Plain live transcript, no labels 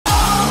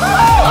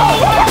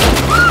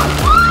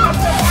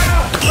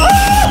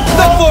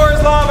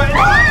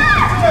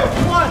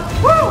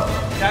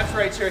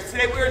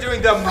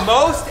doing the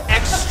most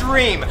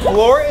extreme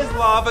floor is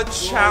lava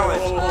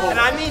challenge. And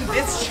I mean,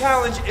 this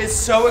challenge is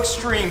so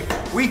extreme.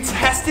 We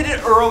tested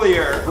it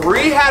earlier.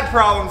 Bree had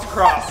problems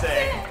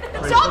crossing.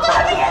 Stop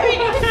looking at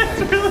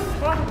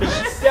me!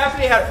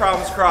 Stephanie had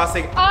problems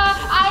crossing.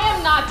 I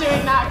am not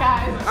doing that,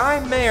 guys.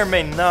 I may or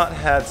may not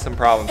have some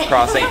problems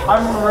crossing.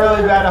 I'm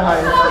really bad at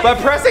heights. But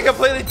Preston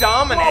completely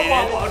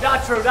dominated. Whoa,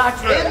 not true, not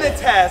true. In the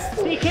test.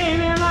 He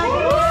came in like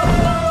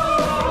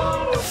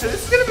So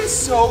this is gonna be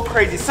so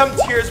crazy. Some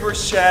tears were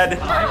shed.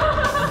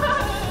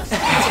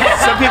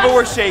 Some people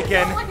were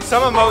shaken.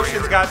 Some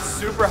emotions got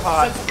super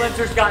hot. Some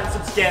splinters got in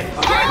some skin.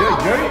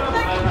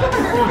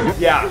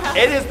 Yeah,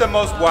 it is the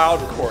most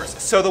wild course.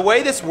 So the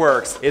way this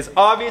works is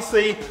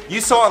obviously, you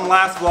saw in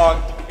last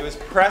vlog, it was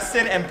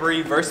Preston and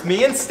Bree versus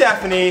me and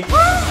Stephanie.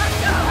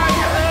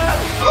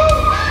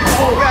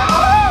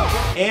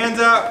 And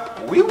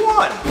we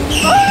won.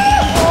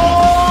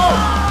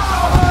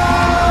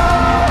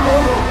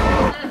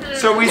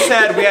 So we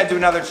said we had to do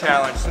another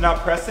challenge. So now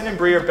Preston and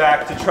Bree are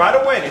back to try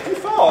to win. If you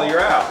fall, you're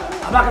out.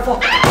 I'm not gonna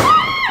fall.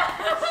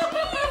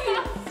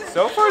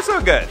 So far, so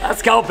good.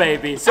 Let's go,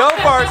 baby. So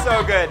far,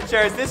 so good.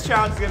 Sharers, this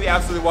challenge is gonna be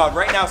absolutely wild.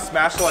 Right now,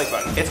 smash the like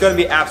button. It's gonna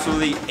be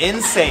absolutely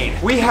insane.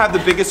 We have the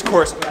biggest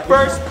course.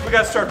 First, we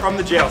gotta start from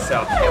the jail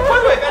cell. And by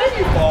the way, if any of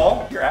you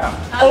fall, you're out.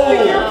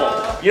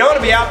 Oh! You don't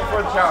wanna be out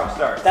before the challenge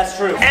starts. That's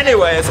true.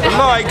 Anyways,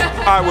 like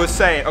I was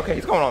saying, okay,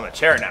 he's going on the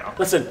chair now.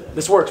 Listen,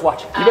 this works,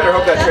 watch. You better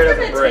hope that chair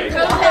doesn't break.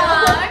 Good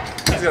luck.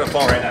 He's gonna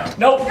fall right now.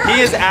 Nope. He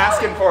is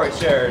asking for it,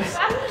 Sharers.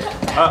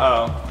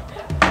 Uh-oh.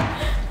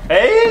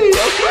 Hey,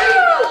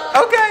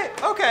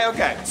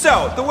 okay.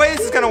 So, the way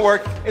this is gonna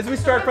work is we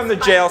start from the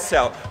jail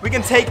cell. We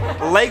can take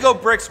Lego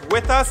bricks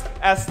with us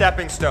as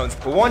stepping stones.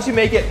 But once you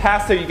make it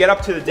past there, you get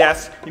up to the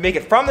desk. You make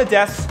it from the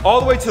desk all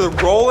the way to the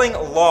rolling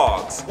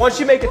logs. Once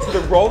you make it to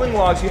the rolling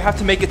logs, you have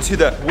to make it to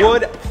the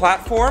wood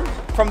platform.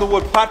 From the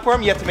wood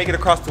platform, you have to make it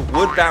across the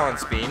wood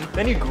balance beam.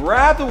 Then you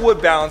grab the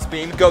wood balance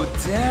beam, go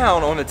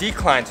down on a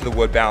decline to the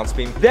wood balance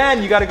beam.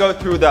 Then you gotta go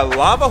through the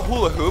lava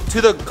hula hoop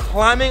to the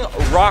climbing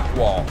rock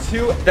wall,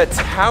 to the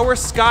tower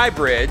sky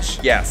bridge.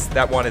 Yes,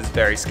 that one is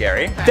very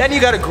scary. Then you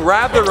gotta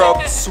grab the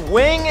rope,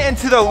 swing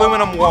into the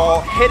aluminum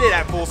wall, hit it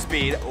at full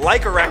speed,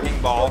 like a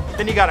wrecking ball.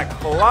 Then you gotta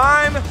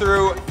climb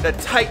through the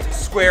tight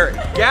square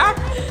gap.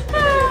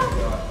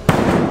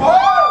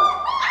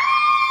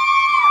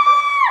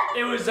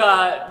 It was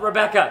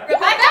Rebecca.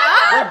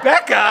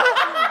 Rebecca?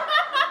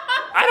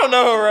 I don't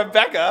know who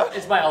Rebecca.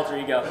 It's my alter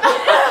ego.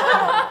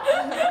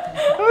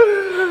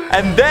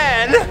 And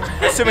then,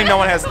 assuming no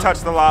one has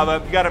touched the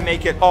lava, you gotta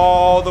make it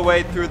all the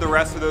way through the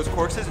rest of those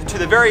courses to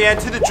the very end,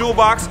 to the jewel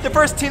box. The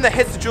first team that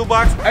hits the jewel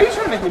box. Are you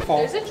trying to make me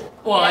fall?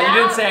 Well, you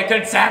didn't say I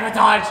couldn't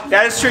sabotage.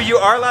 That is true, you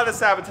are allowed to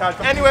sabotage.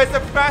 Anyways, the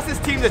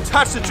fastest team to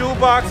touch the jewel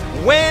box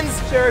wins.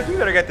 Sharers, we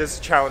better get this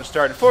challenge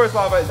started. Floor is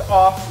lava is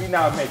off. We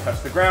now may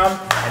touch the ground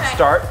and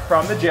start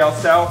from the jail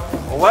cell.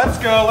 Let's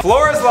go.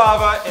 Floor is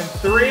lava in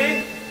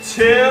 3,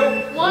 2,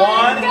 1, go!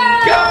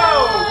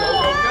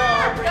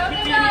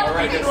 All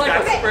right, this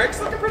guy's bricks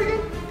looking pretty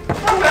good.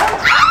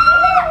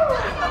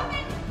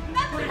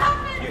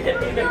 You hit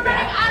me in the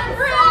back.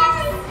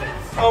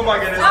 Oh my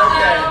goodness,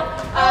 okay.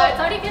 It's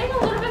already getting a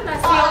little bit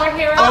messy over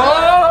here.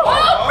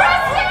 Oh,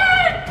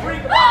 Preston!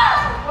 Wait.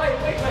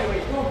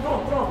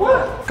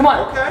 Come on.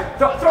 Okay.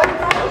 Throw.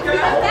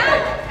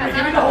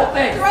 Give me the whole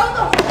thing. Throw the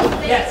whole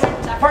thing. Yes.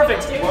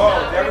 Perfect.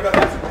 Whoa, there we go.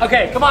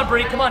 Okay, come on,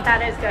 Bree, come on.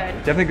 That is good.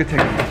 Definitely good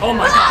technique. Oh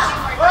my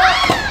gosh.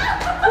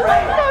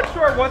 I'm not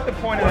sure what the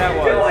point of that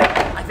was.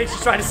 I think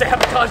she's trying to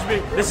sabotage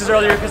me. This is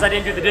earlier because I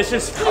didn't do the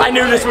dishes. I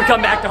knew this would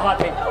come back to haunt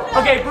me.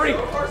 Okay, Bree,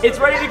 it's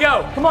ready to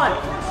go. Come on.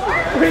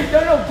 Bree,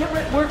 no, get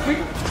ready.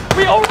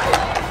 We already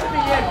to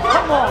the end.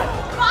 Come on.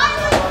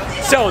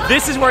 So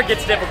this is where it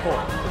gets difficult.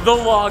 The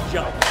log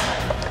jump.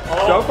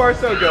 So far,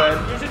 so good.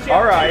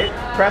 All right.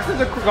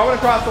 Preston's going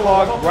across the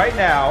log right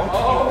now.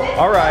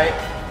 All right.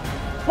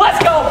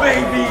 Let's go,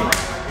 baby.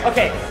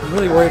 Okay, I'm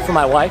really worried for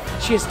my wife.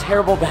 She has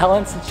terrible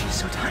balance and she's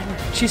so tiny.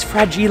 She's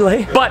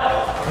fragile. But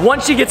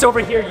once she gets over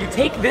here, you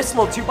take this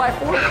little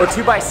 2x4 or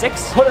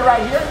 2x6, put it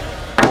right here,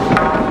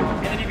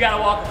 and then you've got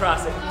to walk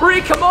across it.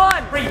 Bree, come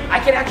on! Bree, I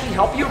can actually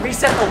help you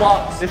reset the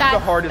logs. This is the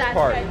hardest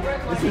part.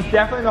 This is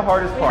definitely the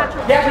hardest part.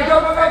 Yeah, go.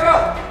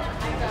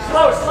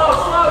 Slow.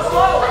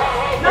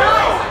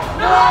 Nice!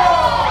 No!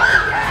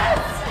 Yes!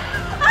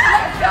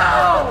 Let's go!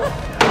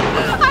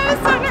 I was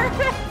so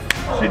nervous.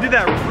 She did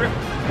that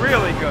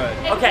really good.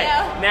 Okay,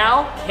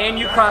 now can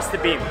you cross the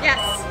beam? Yes.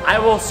 I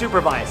will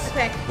supervise.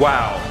 Okay.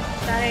 Wow.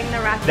 Starting the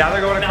rack. Now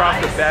they're going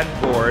across the bed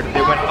board.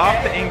 They went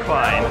up the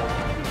incline.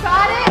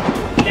 Got it.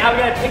 Now we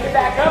gotta pick it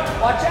back up.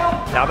 Watch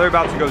out. Now they're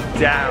about to go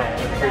down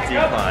the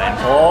decline.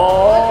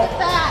 Oh.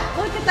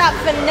 Look at that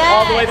finesse.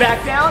 All the way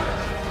back down.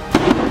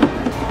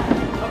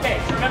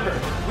 Okay, so remember,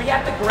 we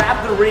have to grab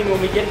the ring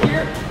when we get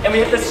here, and we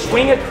have to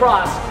swing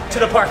across to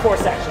the parkour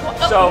section.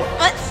 So,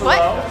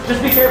 slow.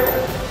 Just be careful.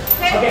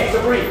 Okay, so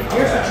Bree,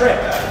 here's the trick.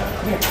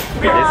 Come here.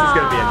 This is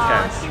gonna be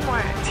intense.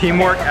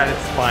 Teamwork at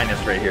its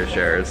finest right here,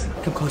 Shares.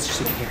 Come closer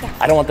so you can hear.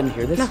 I don't want them to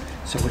hear this. No.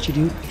 So what you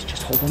do is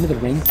just hold onto the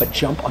ring, but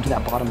jump onto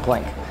that bottom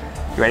plank.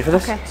 You ready for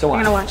this? Okay. So watch.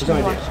 I'm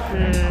gonna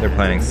watch. They're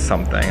planning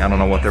something. I don't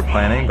know what they're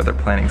planning, but they're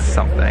planning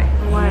something.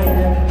 What?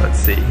 Let's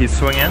see. He's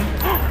swinging.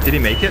 Did he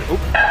make it? Oop.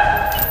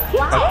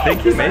 I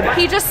think he made it.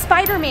 He just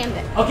Spider-Man'd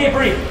it. Okay,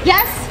 Bree.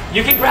 Yes.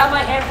 You can grab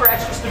my hand for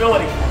extra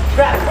stability.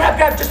 Grab, grab,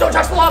 grab. Just don't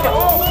touch the lava.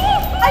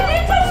 I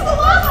didn't touch the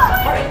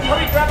lava. Hurry,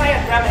 hurry. Grab my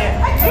hand. Grab my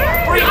hand. I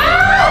can't. Bree.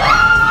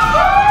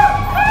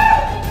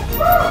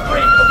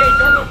 Bree. Okay,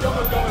 don't move. Don't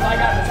move. Don't move. I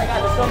got this. I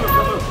got this. Don't move.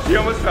 Don't move. She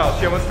almost fell.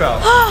 She almost fell.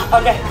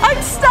 Okay.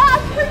 I'm stuck.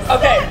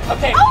 Okay.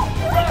 Okay. Oh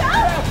my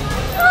God.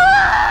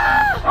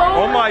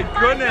 Oh my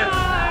goodness.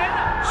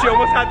 She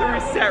almost had to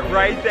reset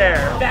right there.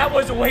 That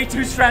was way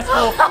too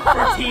stressful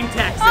for Team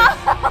Texas.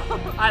 All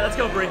right, let's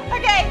go, Bree.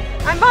 Okay,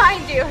 I'm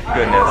behind you.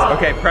 Goodness.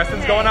 Okay,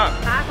 Preston's going up.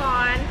 Back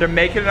on. They're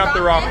making it up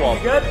the rock wall.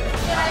 Good?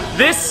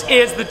 This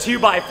is the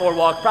 2x4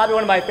 walk, probably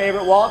one of my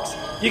favorite walks.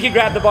 You can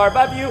grab the bar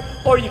above you,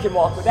 or you can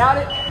walk without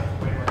it.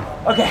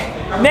 Okay,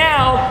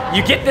 now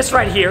you get this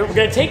right here. We're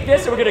gonna take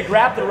this and we're gonna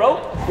grab the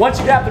rope. Once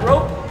you grab the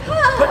rope,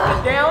 put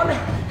it down,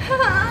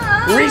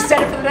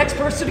 reset it for the next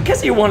person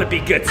because you want to be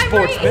good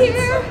sportsmen. I'm right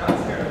here.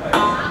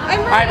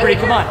 All right, Bree,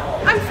 come on.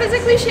 I'm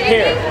physically shaking.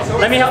 Here,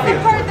 let me help you. This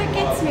is the part that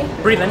gets me.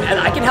 Breathe in, and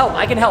I can help.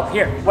 I can help.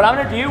 Here, what I'm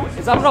gonna do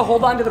is I'm gonna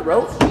hold on to the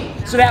rope,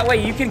 so that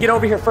way you can get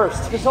over here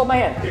first. Just hold my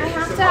hand. I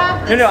have to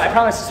have this. No, I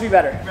promise this will be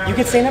better. You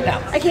can stand up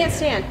now. I can't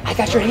stand. I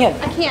got your hand.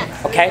 I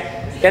can't. Okay,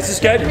 this is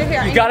good.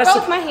 Here. You got us.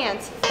 Both my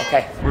hands.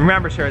 Okay.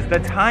 Remember, Shares, the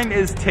time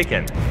is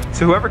ticking.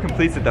 So whoever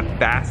completes it the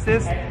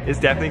fastest is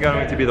definitely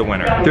going to be the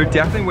winner. They're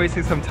definitely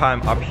wasting some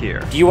time up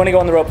here. Do you want to go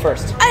on the rope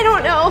first? I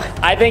don't know.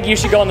 I think you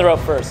should go on the rope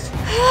first.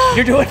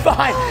 You're doing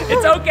fine.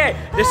 It's okay.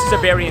 This is a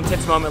very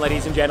intense moment,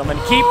 ladies and gentlemen.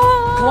 Keep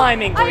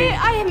climbing, Bree.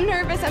 I am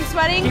nervous. I'm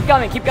sweating. Keep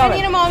going. Keep going. I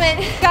need a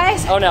moment.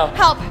 Guys. Oh no.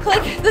 Help.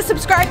 Click the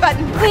subscribe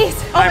button, please.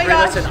 Oh All right, my Bree,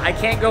 gosh. listen, I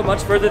can't go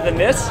much further than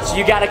this, so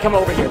you gotta come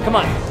over here. Come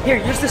on. Here,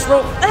 use this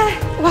rope.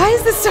 Why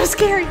is this so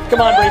scary?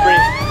 Come on, Bree.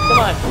 Come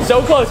on.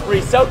 So close,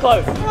 Bree. So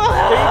close. There you go.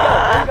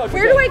 There you go.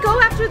 Where do I go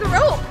after the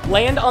rope?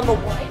 Land on the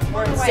white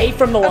where it's safe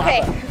from the lava.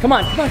 Okay. Come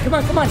on, come on, come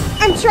on, come on.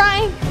 I'm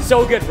trying.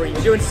 So good, Bree.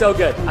 You're doing so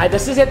good. All right,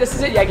 this is it. This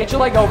is it. Yeah, get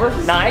your leg over.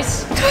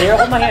 Nice. Here,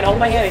 hold my hand. Hold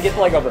my hand and get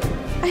the leg over.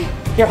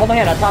 Here, hold my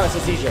hand. I promise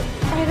it's easier.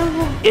 I don't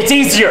know. It's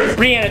easier.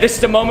 Brianna, this is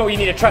the moment where you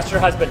need to trust your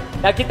husband.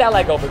 Now get that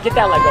leg over. Get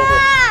that leg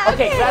over.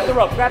 Okay, grab the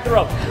rope. Grab the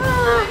rope.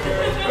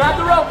 Grab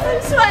the rope.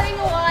 I'm sweating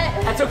a lot.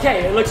 That's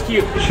okay. It looks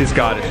cute. She's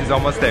got it. She's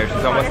almost there.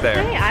 She's almost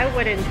there. I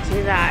wouldn't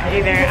do that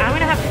either. I'm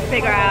gonna have to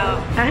figure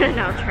out, I don't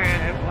know,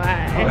 turn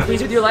what.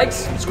 Squeeze with your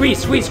legs. Squeeze,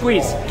 squeeze,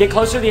 squeeze. Get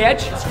closer to the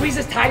edge. Squeeze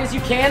as tight as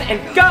you can and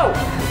go.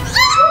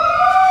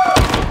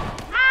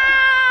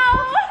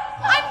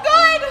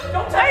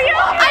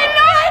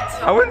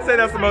 I wouldn't say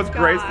that's the most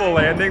graceful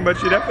landing, but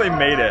she definitely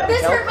made it.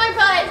 This hurt my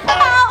butt.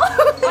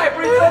 Ow! All right,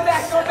 Bree, go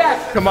back, go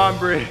back. Come on,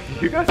 Bree.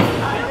 You guys.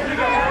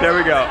 There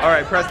we go. All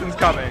right, Preston's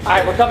coming. All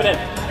right, we're coming in.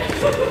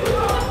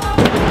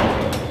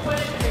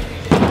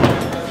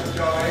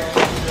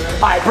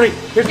 All right, Bree,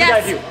 here's what you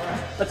gotta do.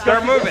 Let's go.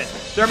 They're moving.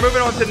 They're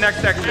moving on to the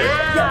next section.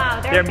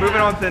 Wow, They're moving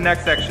on to the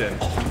next section.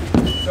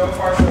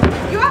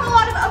 You have a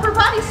lot of upper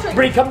body strength.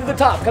 Bree, come to the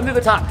top. Come to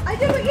the top. I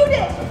did what you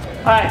did.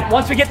 All right,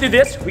 once we get through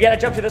this, we gotta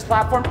jump to this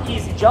platform.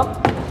 Easy jump.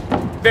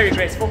 Very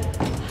graceful.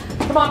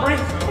 Come on, Bree.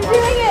 I'm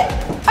doing it.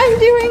 I'm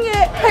doing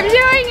it. I'm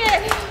doing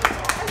it.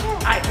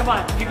 All right, come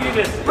on. You can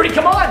do this. Bree,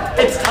 come on.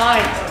 It's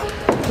time.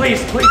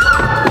 Please, please.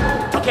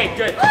 Okay,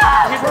 good.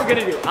 Here's what we're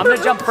gonna do. I'm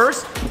gonna jump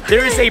first.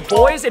 There is a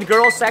boys and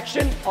girls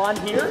section on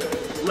here.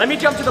 Let me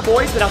jump to the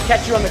boys, then I'll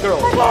catch you on the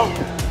girls. Okay.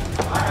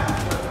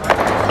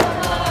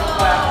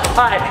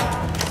 All right,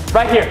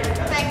 right here.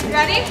 Thanks. You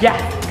ready? Yeah,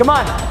 come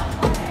on.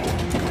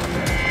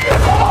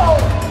 Oh,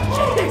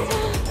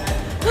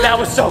 jeez. That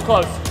was so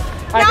close.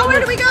 All right, Now where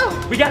do we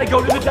go? We gotta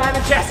go to the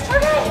diamond chest.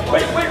 Okay.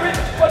 Wait.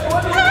 What?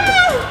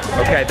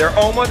 Okay, they're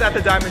almost at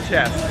the diamond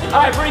chest.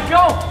 All right, Bree,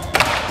 go.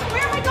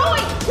 Where am I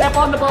going? Step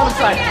on the bottom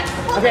Hold my side. hand.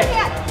 Hold my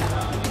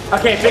hand.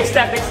 Okay, big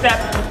step, big step.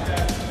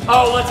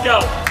 Oh, let's go.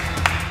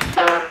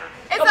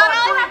 Is that all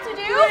I have to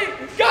do?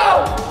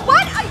 Go!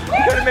 What?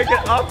 You gotta make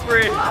it up,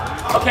 Bree.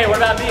 Okay, what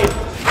about me?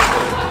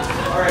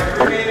 All right,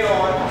 we're getting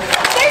on.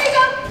 There you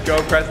go.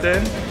 Go,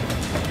 Preston.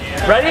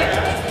 Ready?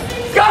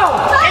 Go!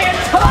 And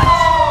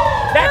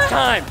touch! That's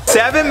time.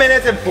 7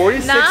 minutes and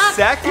 46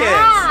 seconds.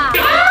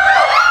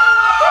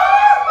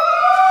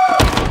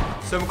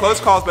 Some close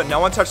calls, but no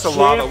one touched the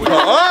lava. We go,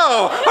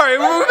 oh! All right,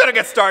 we better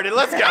get started.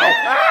 Let's go.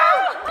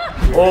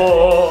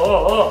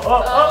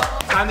 Oh.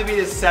 Time to beat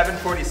is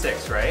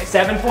 7:46, right?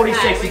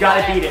 7:46, you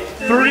gotta beat it.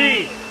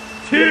 3,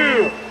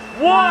 2,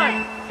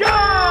 1, go!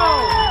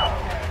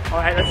 All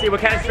right, let's see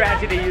what kind of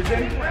strategy they're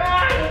using.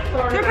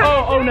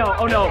 Oh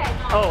no.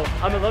 Oh,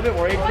 I'm a little bit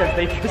worried because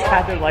they just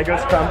had their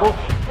Legos crumble.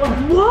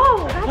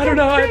 Whoa! I don't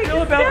know how I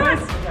feel about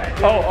this.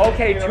 Oh,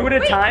 okay, 2 at a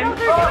time.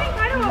 They're doing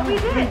kind of what we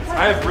did.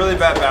 I have really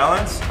bad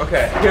balance.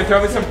 Okay, here,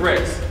 throw me some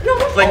bricks.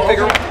 Like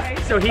bigger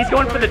ones. so he's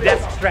going for the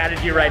desk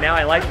strategy right now.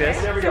 I like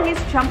this. There we So go.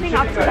 he's jumping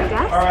up to the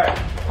desk? All right,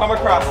 come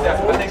across, Steph.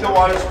 I think the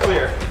water's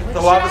clear. The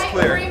lava's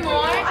clear.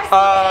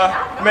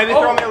 Maybe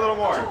throw me a little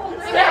more.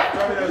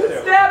 Throw me those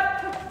two.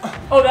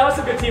 Steph! Oh, that was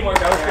some good teamwork.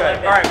 That was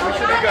Good. All right, we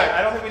should be good.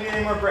 I don't think we need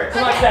any more bricks.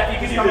 Come on, Steph, you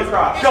can Come do this.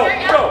 across. Go,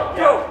 go,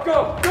 go,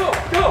 go, go,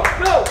 go,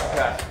 go.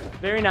 Okay.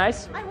 Very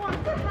nice. I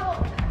want the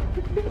help.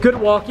 Good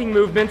walking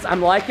movements.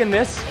 I'm liking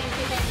this.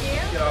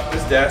 Get off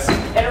this desk.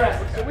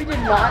 Interesting. So we did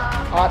not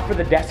opt for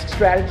the desk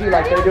strategy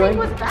like they're doing.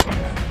 Like,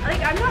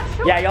 I'm not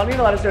sure. Yeah, y'all need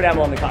to let us know down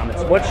below in the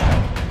comments. Which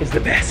is the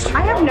best?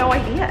 I have no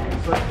idea.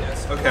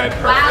 Okay,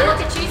 perfect. Wow, look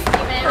at you,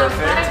 Steven. I'm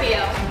proud of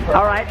you.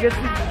 All right, just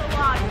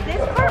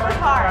This part was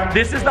hard.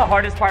 this is the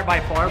hardest part by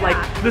far. Like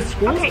the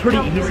school's pretty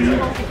easy.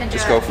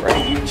 Just go for it.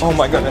 Oh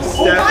my goodness,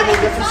 Stephanie,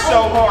 this is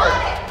so hard.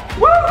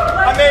 Woo!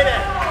 I made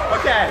it.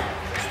 Okay,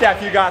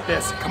 Steph, you got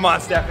this. Come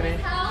on, Stephanie.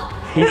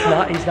 He's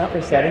not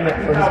resetting it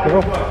for his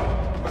girl.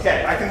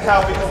 Okay, I can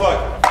tell because look.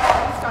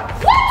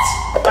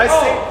 What? I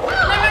see.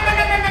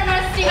 No,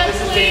 Steven,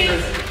 This is please.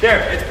 dangerous. There,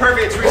 it's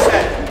perfect. It's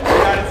reset. You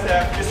got it,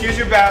 Steph. Just use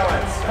your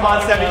balance. Come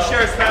on, Stephanie.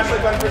 Sure, smash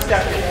like button for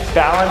Stephanie.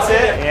 Balance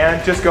it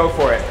and just go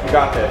for it. You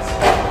got this.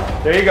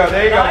 There you go.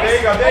 There you go. There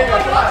you go. There you go.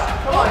 Come on.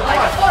 Come on.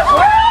 Come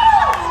on.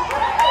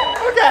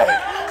 Okay.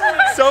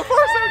 So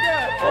far, so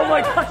good. Oh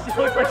my gosh, she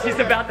looks like she's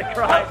about to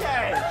cry.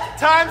 Okay.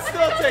 Time's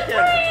still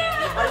ticking.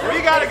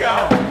 We gotta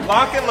go.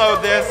 Lock and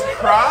load this.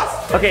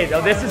 Cross. Okay, so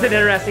this is an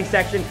interesting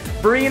section.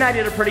 Bree and I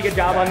did a pretty good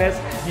job on this.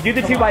 You do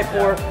the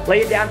 2x4,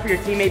 lay it down for your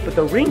teammate, but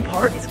the ring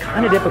part is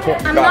kind of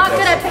difficult. I'm not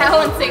good at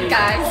balancing,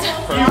 guys.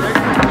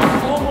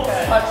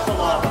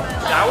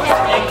 That was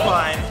an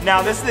incline.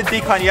 Now this is the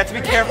decline. You have to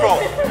be careful.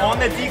 On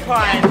the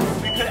decline,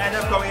 we could end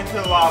up going into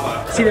the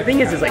lava. See, the thing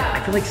is like,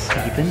 I feel like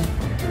Steven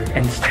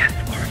and Steph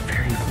are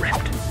very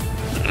ripped.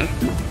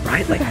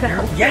 Right? Like,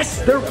 yes,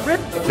 they're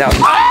ripped. Now.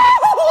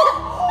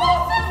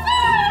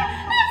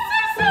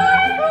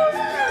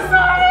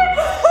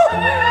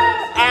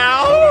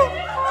 Ow!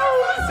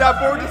 That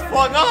board just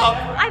flung up.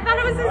 I thought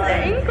it was his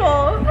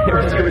ankle.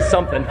 It was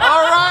something.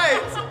 All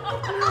right.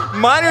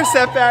 Minor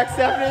setback,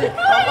 Stephanie.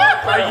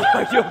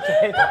 Are you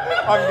okay?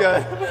 I'm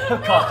good.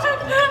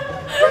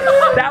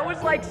 That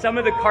was like some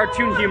of the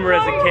cartoon humor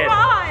as a kid.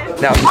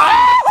 Now.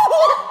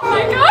 Oh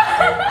my God.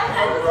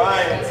 All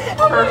right.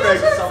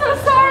 Perfect. I'm so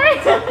sorry.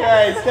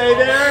 Okay, stay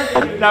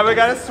there. Now we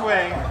gotta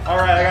swing. All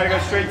right, I gotta go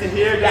straight to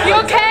here. Down. You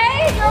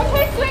okay? You're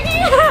okay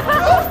swinging?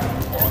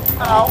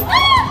 Ow.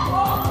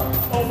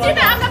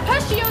 Steven, I'm gonna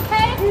push you,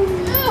 okay?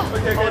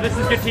 Okay, Oh, this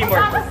is good teamwork.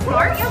 That was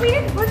smart. Yeah, we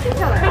didn't push each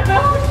other.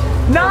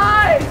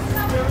 Nice!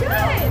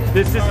 Good.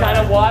 This is kind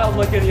of wild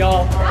looking,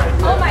 y'all.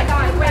 Oh my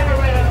God. Wait.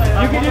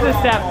 You can do this,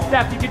 Steph.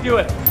 Steph, you can do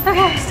it.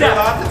 Okay. You're Steph,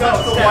 allowed to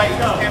touch the white. You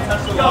just can't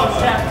touch the go, lava.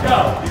 Steph,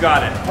 go. You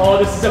got it. Oh,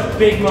 this is a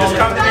big moment.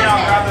 Just come to me and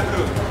I'll grab the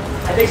hoop.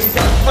 I think she's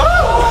got.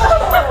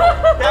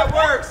 That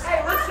works.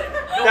 Hey, listen.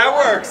 That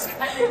works.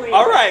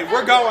 All right,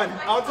 we're going.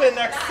 On to the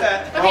next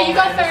set. Okay, you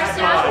go first,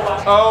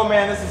 yeah? Oh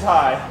man, this is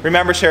high.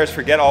 Remember, sharers,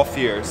 forget all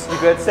fears. You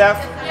good, Steph?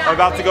 I'm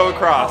about to go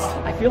across.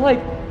 I feel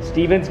like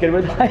Steven's good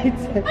with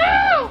heights.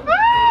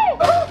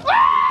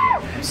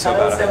 So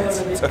bad at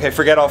heights. Okay,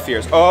 forget all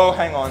fears. Oh,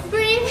 hang on.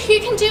 Breathe, you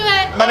can do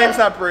it. My name's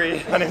not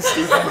Bree. My name's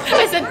Steven.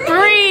 I said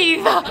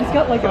breathe. He's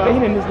got like a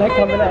vein in his neck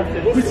coming out.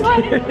 He's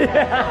scared.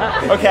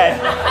 Okay,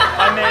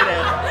 I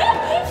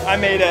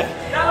made it.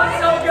 That was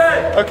so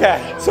good.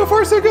 Okay, so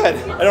far so good.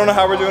 I don't know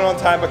how we're doing on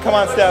time, but come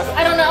on, Steph.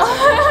 I don't know.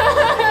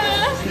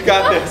 You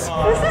got this.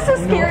 This is the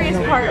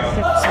scariest part.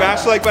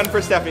 Smash the like button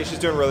for Stephanie. She's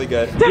doing really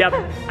good. Yep,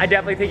 I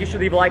definitely think you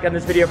should leave a like on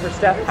this video for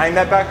Steph. Hang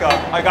that back up.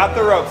 I got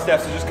the rope,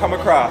 Steph, so just come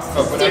across.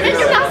 Oh, Steven,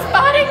 you're not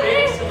spotting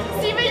me.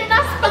 Steven, you're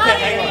not Okay, spotting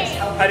hang me.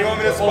 on. How do you want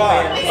me to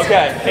spot?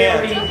 Okay,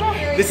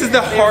 hands. This is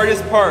the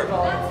hardest part.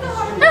 Oh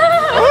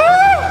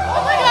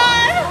my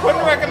God.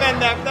 Wouldn't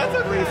recommend that, but that's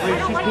okay.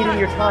 She's beating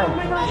your time.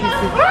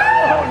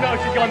 Oh no,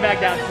 she's going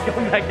back down. She's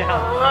going back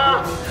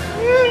down.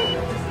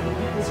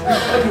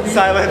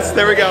 Silence.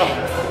 There we go.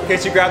 Okay,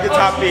 so you grab the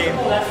top beam.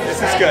 This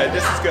is good.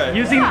 This is good.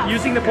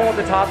 Using the pole at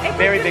the top,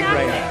 very big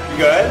ring. You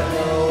good?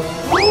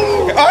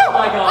 Okay. Oh!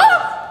 my God.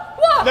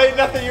 No,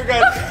 nothing. You're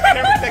good.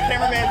 The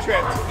cameraman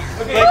tripped.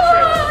 Leg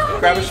tripped.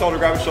 Grab his shoulder.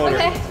 Grab his shoulder.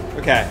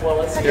 Okay.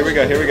 Here we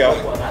go. Here we go.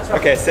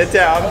 Okay, sit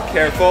down.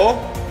 Careful.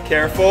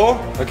 Careful.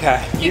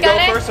 Okay. You go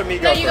first or me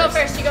go first? No, you go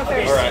first. You go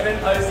first. All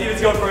right. Steven's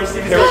going first.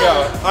 Here we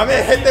go. I'm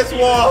gonna hit this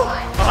wall.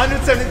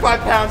 175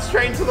 pounds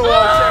straight into the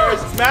wall.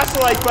 Sharers. Smash the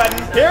like button.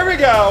 Here we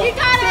go. You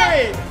got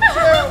it. 3,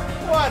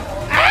 2, 1.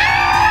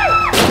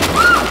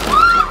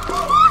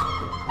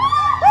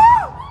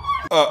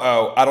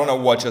 Uh-oh. I don't know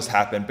what just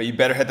happened, but you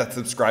better hit that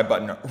subscribe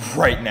button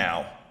right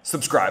now.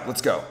 Subscribe.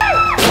 Let's go.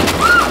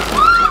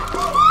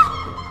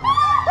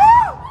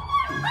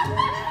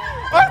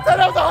 I said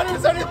I was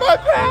 175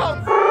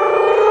 pounds.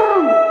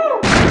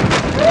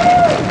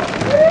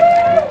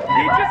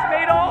 He just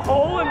made a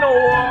hole in the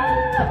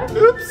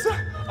wall. Oops.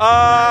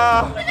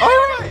 All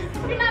right.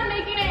 You're not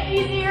making it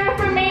easier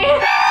for me.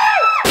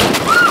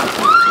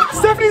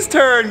 Stephanie's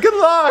turn. Good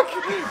luck.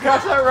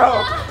 Catch that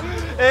rope.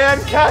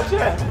 And catch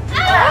it.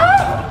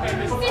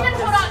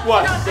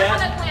 What? I don't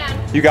have a plan.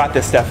 You got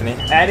this, Stephanie.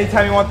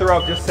 Anytime you want the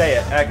rope, just say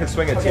it, and I can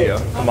swing it to you.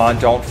 Come on,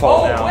 don't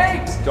fall now.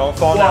 Wait. Don't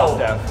fall now,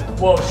 Steph.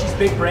 Whoa, she's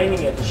big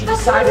braining it. She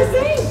decided.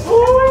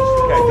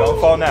 Okay,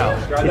 don't fall now.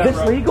 Grab that this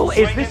rope. legal?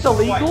 Swing Is this it to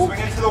the white. illegal? Swing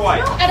it to the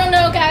white. I don't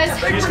know, guys.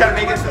 You just gotta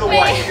make it to the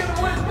white.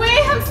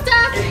 Wait, I'm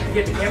stuck.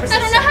 Get the camera. I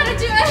don't know how to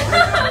do it.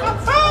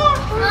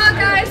 Come on,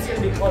 guys.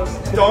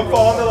 Don't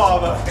fall in the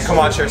lava. Come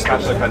on, share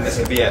spatula gun. This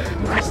could be it.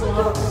 Don't touch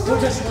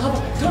lava.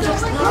 Don't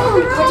touch lava.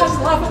 Don't touch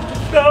lava.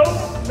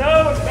 No.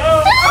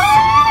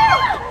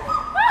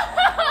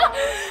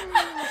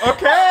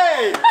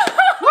 Okay.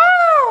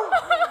 Woo!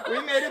 We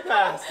made it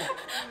past.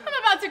 I'm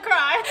about to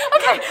cry.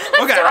 Okay,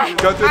 let's do it.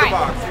 Go through the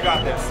box. You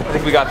got this. I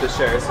think we got this,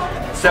 Shares.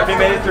 Stephanie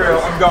made it through.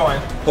 I'm going.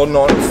 Holding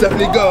on.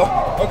 Stephanie, go.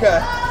 Okay.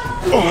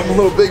 Oh, I'm a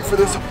little big for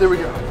this. There we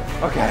go.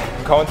 Okay.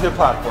 I'm going to the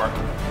platform.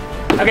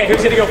 Okay,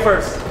 who's gonna go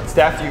first?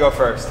 Steph, you go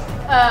first.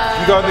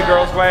 You go the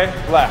girls' way,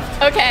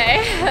 left.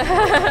 Okay.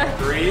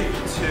 3, 2,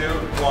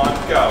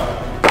 1, go.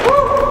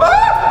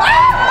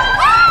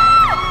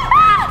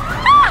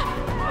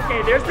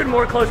 Okay, there's been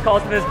more close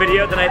calls in this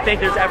video than I think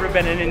there's ever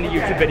been in any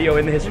YouTube video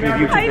in the history of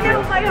YouTube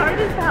videos. My heart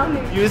is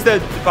pounding. Use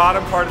the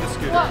bottom part of the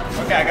scooter.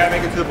 Okay, I gotta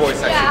make it to the boys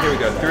section. Yeah. Here we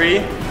go.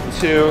 3,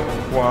 2,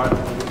 1.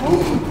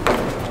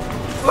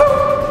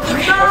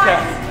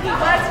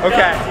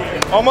 Okay.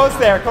 Almost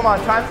there. Come on,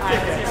 time's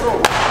ticking.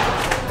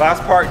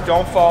 Last part,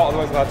 don't fall,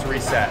 otherwise we'll have to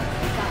reset.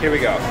 Here we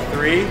go.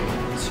 3,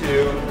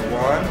 2,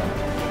 1.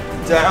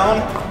 Down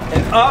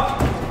and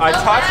up. I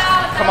touched.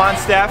 wow, Come on,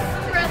 Steph.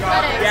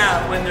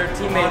 Yeah, when their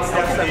teammates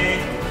help them.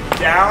 Stephanie.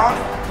 Down.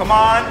 Come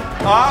on.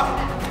 Up.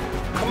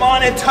 Come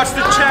on and touch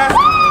the chest.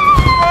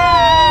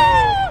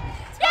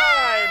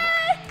 Time.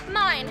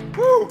 Mine.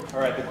 Woo. All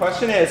right, the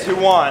question is, who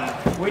won?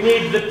 We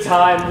need the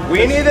time.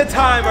 We need the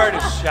timer to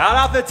shout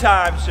out the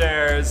time,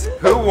 Shares.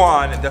 Who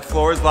won the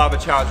Floor is Lava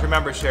Challenge?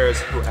 Remember, Shares,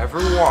 whoever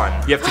won,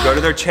 you have to go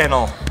to their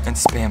channel and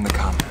spam the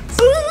comments.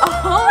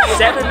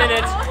 7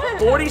 minutes,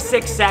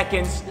 46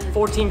 seconds,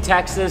 14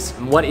 Texas.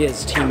 What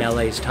is Team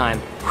LA's time?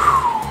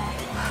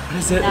 What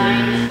is it?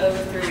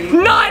 9:03.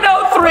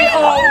 9:03!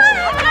 Oh!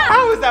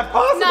 How is that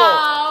possible? No.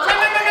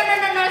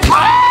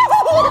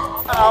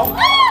 Ow.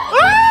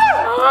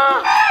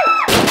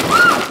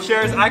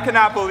 Shares, I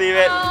cannot believe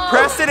it.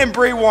 Preston and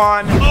Bree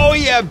won. Oh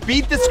yeah,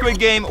 beat the Squid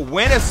Game,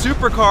 win a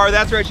supercar.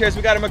 That's right, Shares.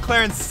 We got a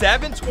McLaren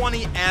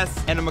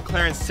 720S and a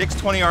McLaren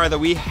 620R that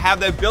we have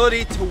the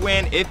ability to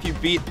win if you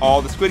beat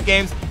all the Squid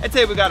Games. And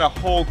today we got a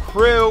whole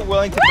crew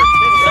willing to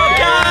participate.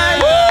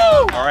 Guys!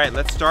 All right,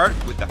 let's start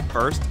with the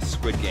first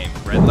Squid Game.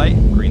 Red light,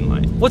 green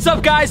light. What's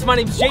up, guys? My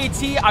name's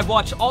JT. I've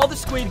watched all the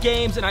Squid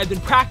Games and I've been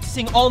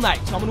practicing all night,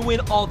 so I'm gonna win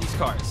all these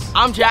cars.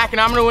 I'm Jack,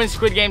 and I'm gonna win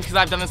Squid Games because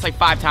I've done this like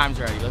 5 times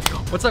already. Let's go.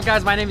 What's up,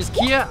 guys? My name is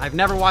Kia. I've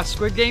never watched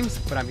Squid Games,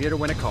 but I'm here to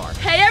win a car.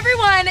 Hey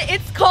everyone,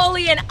 it's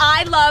Coley and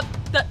I love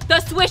the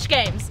Swish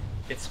games.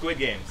 It's Squid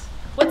Games.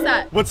 What's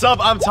that? What's up?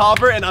 I'm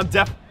Topper, and I'm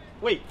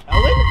Wait,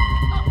 Ellen?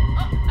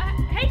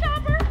 Hey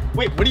Topper.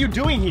 Wait, what are you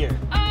doing here?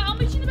 I'll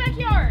meet you in the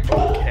backyard.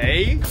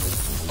 Okay.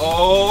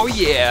 Oh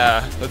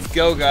yeah. Let's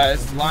go,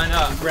 guys. Line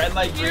up. Red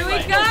light, green Here we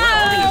light. go.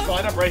 Just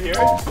line up right here.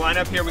 Line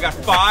up here. We got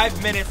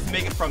 5 minutes to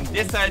make it from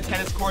this side of the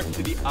tennis court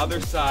to the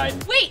other side.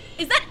 Wait,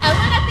 is that Ellen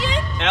at the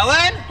end?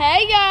 Ellen?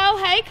 Hey yo,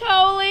 hey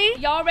Coley.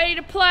 Y'all ready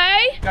to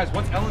play? Guys,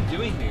 what's Ellen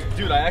doing here?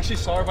 Dude, I actually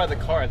saw her by the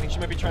car. I think she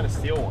might be trying to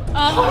steal one.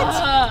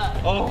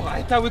 Oh,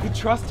 I thought we could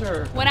trust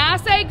her. When I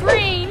say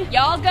green,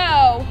 y'all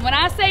go. When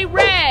I say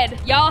red,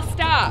 y'all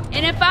stop.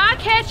 And if I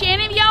catch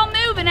any of y'all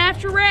moving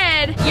after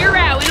red, you're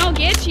out and I'll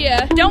get you.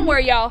 Don't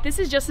worry, y'all. This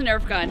is just a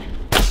Nerf gun.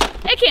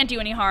 It can't do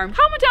any harm.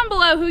 Comment down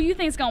below who you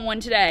think's gonna win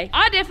today.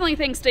 I definitely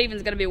think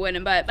Steven's gonna be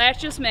winning, but that's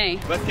just me.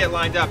 Let's get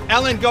lined up.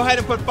 Ellen, go ahead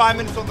and put 5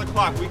 minutes on the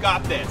clock. We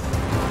got this.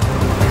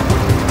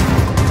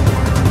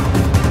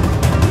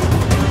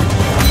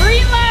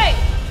 Green light!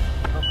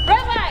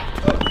 Red light!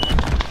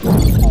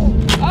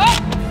 Oh!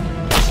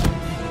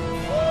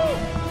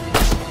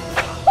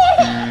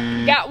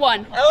 Got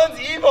one. Ellen's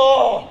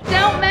evil.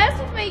 Don't mess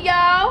with me,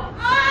 y'all.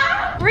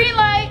 Green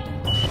light!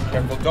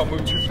 Careful, don't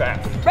move too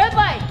fast. Red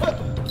light!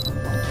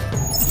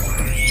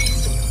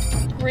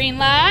 Green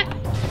light!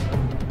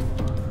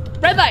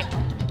 Red light!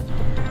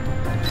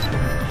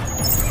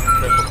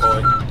 Careful,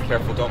 Chloe.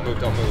 Careful, don't move,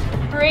 don't move.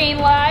 Green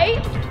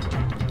light!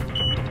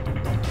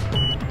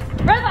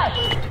 Red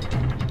light!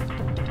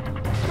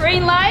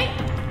 Green light!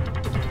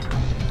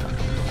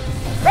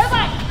 Red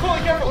light! Chloe,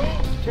 careful.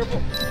 Careful,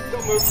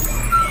 don't move.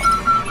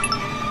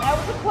 That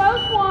was a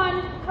close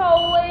one,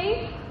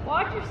 Coley.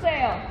 Watch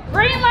yourself.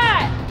 Green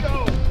light!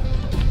 Go.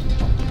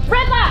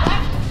 Red light!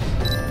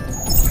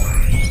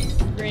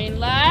 Green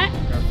light!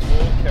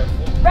 Careful,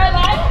 careful. Red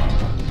light!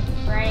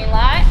 Green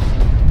light!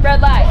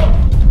 Red light!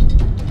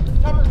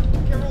 Topper,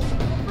 careful.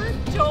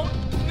 Don't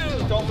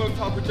move. Don't move,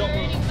 Topper, don't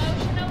move.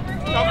 Motion over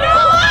here. Topper.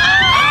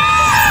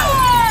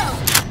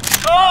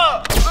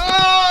 Oh!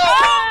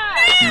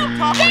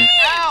 Topper,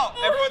 out.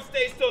 Everyone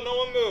stay still, no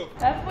one move.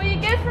 That's what you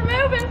get for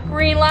moving.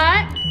 Green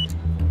light.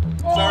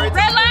 Sorry,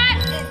 Red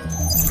light.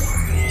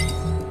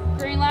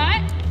 Green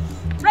light.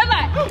 Red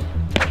light.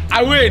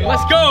 I win.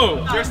 Let's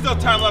go. There's still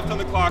time left on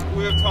the clock.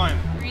 We have time.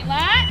 Green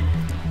light.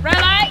 Red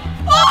light.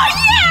 Oh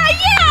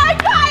yeah, I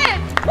got it.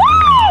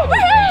 Woo!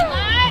 Green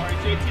light. All right,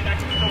 JT, that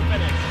can still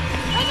finish.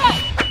 Red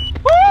light.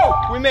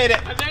 Woo! We made it.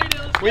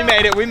 We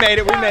made it. We made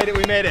it. We made it.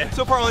 We made it.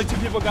 So far, only 2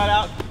 people got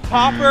out.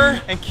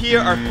 Hopper and Kia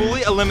are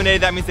fully eliminated.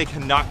 That means they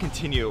cannot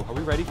continue. Are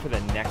we ready for the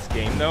next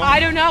game, though?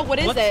 I don't know. What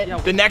is it?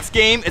 The next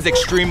game is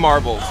Extreme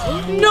Marbles.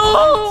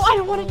 No, I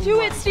don't want to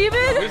do it, Steven.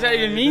 What does that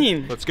even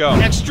mean? Let's go.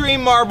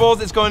 Extreme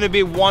Marbles is going to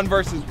be 1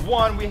 versus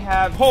 1. We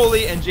have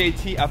Holy and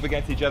JT up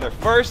against each other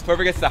first.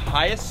 Whoever gets the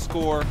highest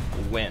score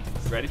wins.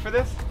 Ready for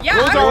this? Yeah,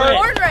 rules I'm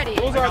born ready.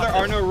 Rules are there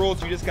are no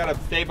rules. You just gotta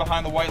stay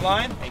behind the white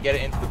line and get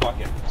it into the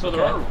bucket. So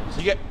there are rules.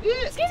 You get.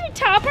 Excuse me,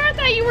 Topper. I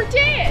thought you were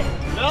dead.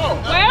 No.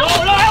 Well,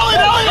 No.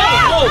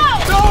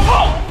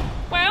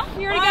 well,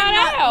 you already got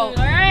out. All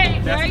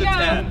right, That's there you the go.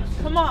 10.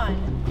 Come on.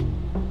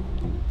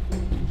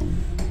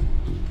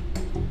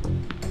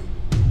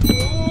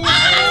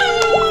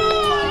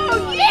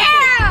 Oh,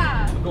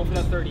 yeah! I'm going for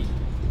that 30.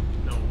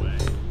 No way.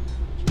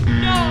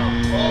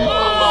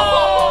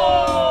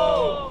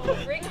 Oh!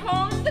 Bring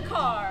home the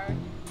car.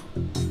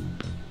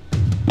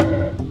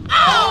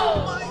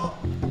 Oh!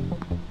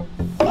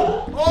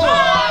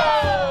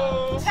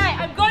 Oh! Okay,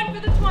 I'm going for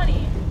the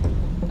 20.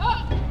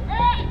 Oh,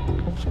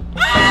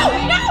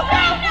 No!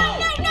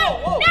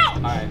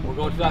 All right, we're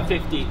going for that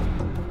 50.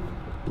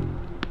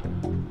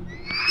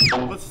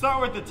 Let's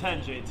start with the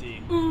 10,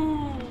 JT.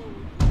 Oh!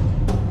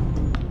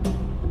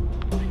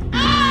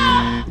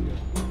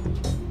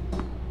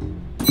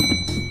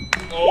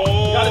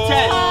 Got a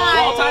 10. We're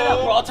all tied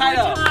up. We're all tied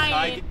up. No!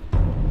 I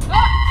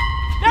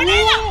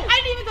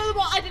didn't even throw the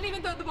ball. I didn't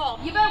even throw the ball.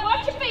 you better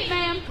watch your feet,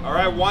 ma'am. All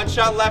right, 1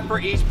 shot left for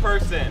each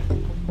person.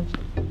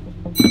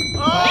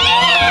 Oh!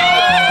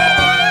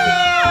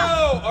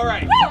 All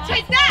right.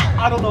 Take that!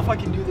 I don't know if I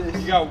can do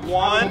this. You got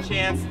 1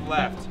 chance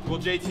left. Will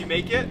JT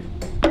make it?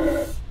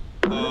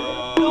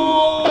 No,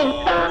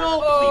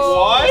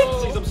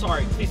 What? Please, I'm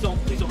sorry. Please don't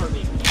hurt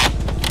me.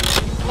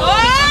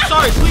 Oh!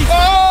 Sorry, please.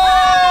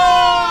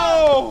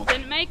 Oh!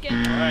 Didn't make it. All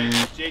right,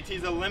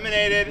 JT's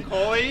eliminated.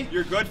 Coley,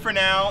 you're good for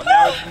now.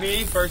 Now it's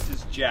me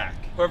versus Jack.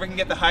 Whoever can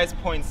get the highest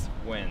points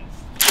wins.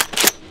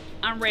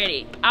 I'm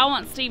ready. I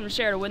want Steve and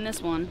Cher to win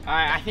this one. All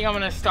right, I think I'm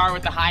gonna start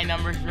with the high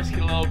numbers, risk it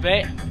a little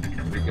bit.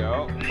 Here we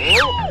go.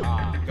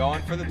 Oh!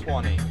 Going for the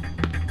 20.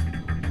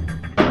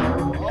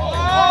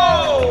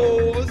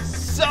 Oh!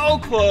 So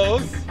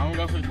close. I'm gonna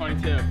go for the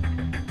 22.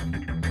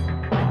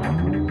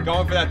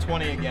 Going for that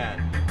 20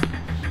 again.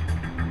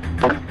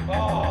 Oh!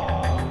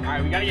 All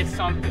right, we gotta get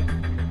something.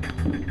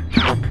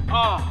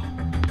 Oh.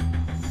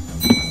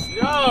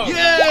 No.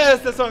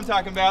 Yes, that's what I'm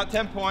talking about.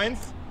 10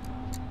 points.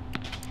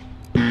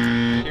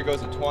 Here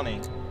goes a 20.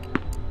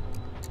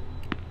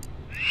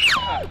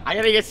 I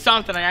gotta get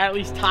something. I gotta at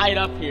least tie it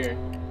up here.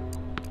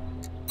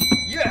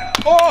 Yeah.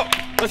 Oh!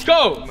 Let's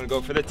go. I'm gonna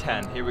go for the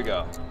 10. Here we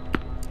go.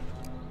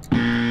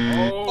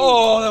 Oh.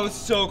 Oh, that was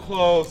so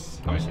close.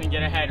 I'm just gonna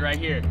get ahead right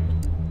here.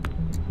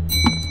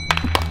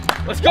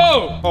 Let's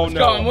go. Oh Let's no.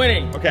 go. I'm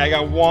winning. Okay, I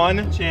got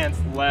 1 chance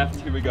left.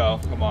 Here we go.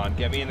 Come on,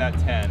 get me in that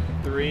 10.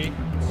 3,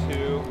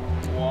 2,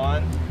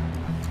 1.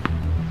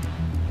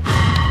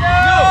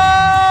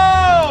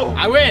 No!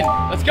 I win.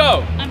 Let's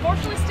go.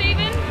 Unfortunately,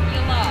 Steven, you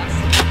lost.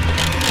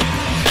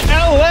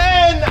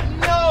 Ellen!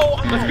 No!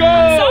 Let's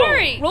go.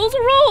 Sorry. Rules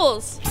are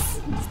rules.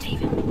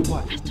 Steven.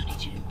 What? I still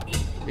need you to eat.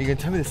 Are you gonna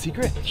tell me the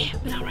secret? Yeah,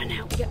 but not right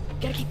now.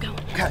 Gotta keep going.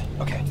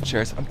 Okay.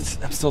 Cheers. I'm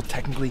still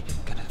technically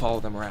gonna follow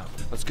them around.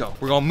 Let's go.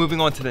 We're going moving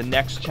on to the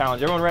next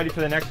challenge. Everyone ready for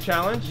the next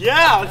challenge?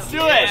 Yeah, let's do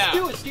it. Yeah. Let's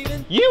do it,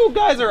 Steven. You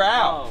guys are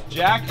out.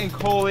 Jack and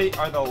Coley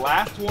are the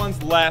last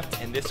ones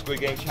left in this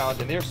Squid Game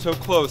challenge, and they're so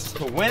close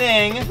to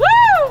winning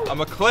Woo! a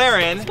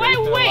McLaren. Ready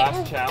for the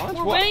last challenge?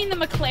 We're What? winning the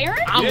McLaren?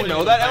 You didn't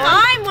know that, Ellen?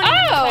 I'm winning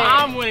the Oh.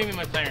 McLaren. I'm winning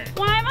the McLaren.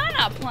 Why am I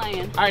not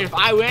playing? All right, if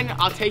I win,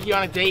 I'll take you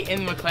on a date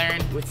in the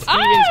McLaren with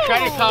Steven's Oh.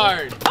 credit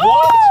card.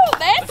 Oh,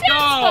 that Let's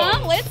sounds go.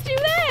 fun. Let's do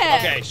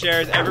that. Okay,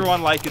 Shares,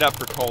 everyone light it up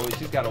for Coley.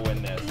 She's got to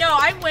win this. No,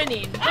 I'm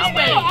winning. I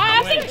winning. know. I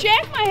I'm think winning.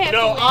 Jack might have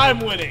No, to win. I'm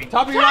winning.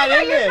 Topper, you're not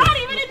in You're this. not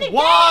even in the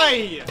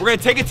Why? We're going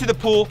to take it to the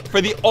pool for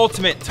the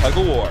ultimate tug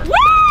of war. Tug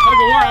of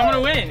war. I'm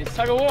gonna win. It's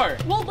tug of war.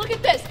 Well, look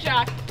at this,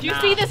 Jack. Do you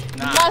Nah, see this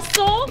nah.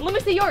 muscle? Let me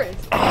see yours.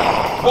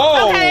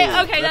 Whoa!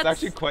 Okay, That's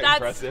actually quite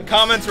impressive.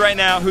 Comments right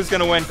now, who's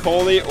going to win,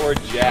 Coley or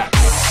Jack?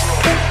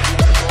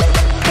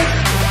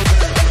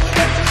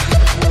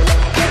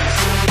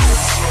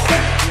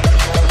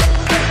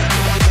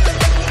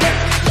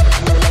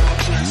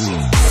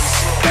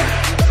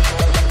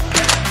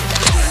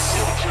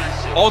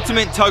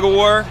 Ultimate tug of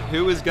war,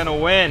 who is gonna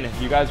win?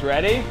 You guys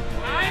ready?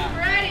 I'm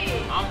ready.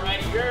 I'm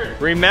ready. Here.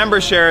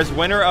 Remember, Shares,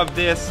 winner of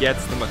this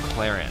gets the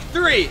McLaren.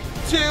 3,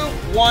 2,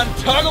 1,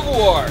 tug of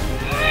war. Oh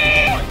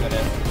my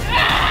goodness.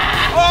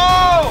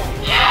 Oh!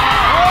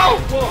 Oh!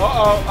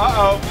 Uh-oh,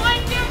 uh-oh. 1,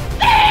 2, 3.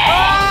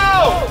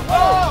 Oh!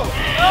 Oh!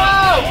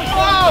 Oh!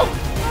 Oh!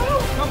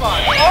 Come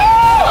on. Oh!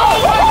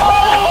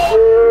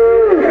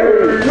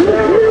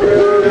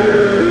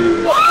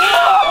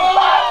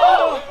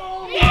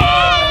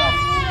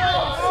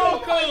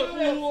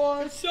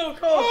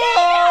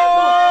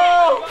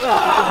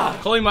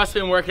 must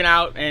have been working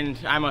out, and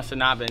I must have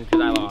not been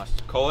because I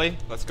lost. Coley,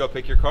 let's go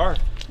pick your car.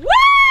 Woo!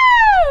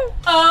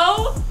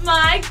 Oh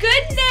my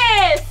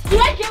goodness! Do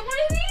I get one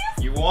of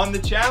these? You won the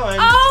challenge.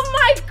 Oh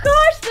my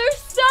gosh, they're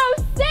so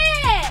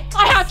sick!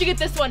 I have to get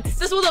this one.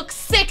 This will look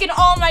sick in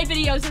all my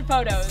videos and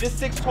photos. This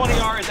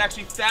 620R is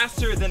actually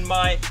faster than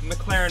my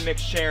McLaren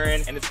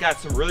McSharon, and it's got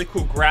some really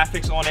cool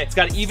graphics on it. It's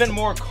got even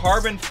more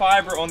carbon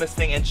fiber on this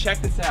thing, and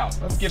check this out.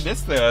 Let's give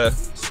this the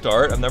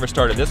start. I've never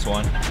started this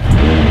one.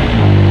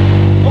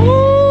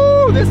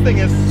 Oh, this thing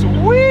is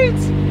sweet.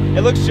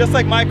 It looks just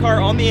like my car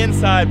on the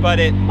inside, but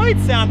it might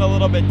sound a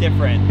little bit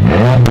different.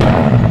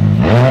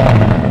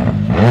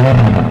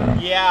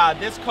 Yeah,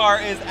 this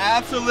car is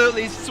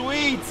absolutely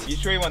sweet. You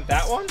sure you want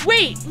that one?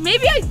 Wait,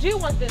 maybe I do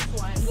want this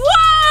one.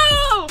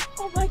 Whoa!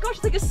 Oh my gosh,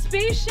 it's like a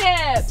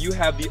spaceship. You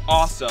have the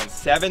awesome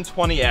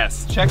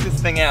 720S. Check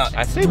this thing out.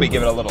 I say we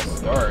give it a little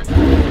start.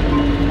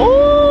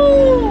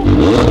 Oh!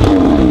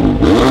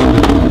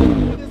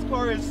 This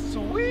car is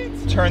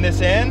sweet. Turn this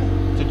in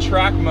to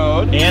track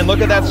mode, and look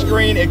at that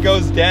screen, it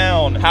goes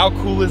down. How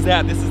cool is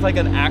that? This is like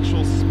an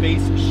actual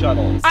space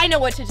shuttle. I know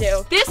what to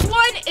do. This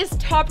one is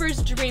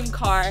Topper's dream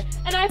car,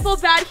 and I feel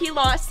bad he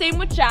lost. Same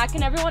with Jack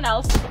and everyone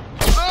else.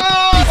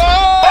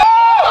 Oh!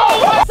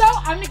 So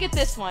I'm gonna get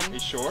this one. You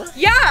sure?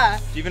 Yeah.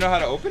 Do you even know how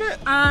to open it?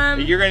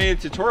 You're gonna need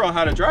a tutorial on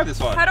how to drive this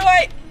one. How do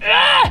I?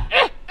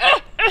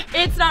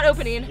 It's not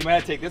opening. You might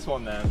have to take this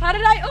one then. How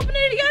did I open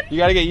it again? You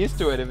gotta get used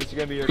to it if it's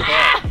gonna be your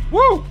car.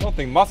 Woo! I don't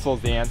think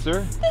muscle's the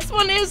answer. This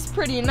one is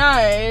pretty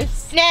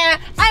nice. Nah,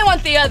 I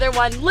want the other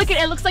one. Look at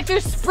it, it looks like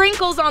there's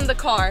sprinkles on the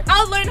car.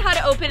 I'll learn how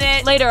to open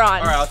it later on.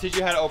 All right, I'll teach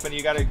you how to open it.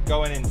 You gotta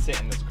go in and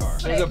sit in this car.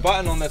 There's a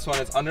button on this one,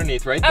 it's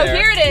underneath right there. Oh,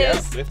 here it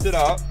is. Yep, lift it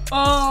up.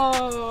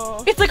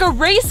 Oh, it's like a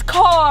race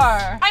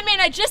car. I mean,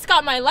 I just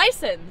got my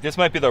license. This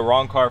might be the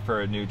wrong car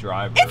for a new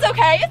driver. It's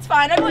okay, it's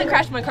fine. I've only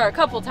crashed my car a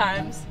couple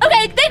times.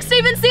 Okay, thanks,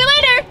 Steven. See you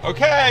later.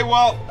 Okay,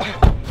 well.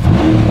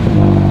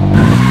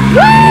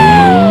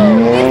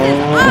 This is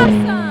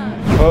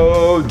awesome.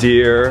 Oh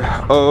dear,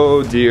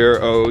 oh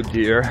dear, oh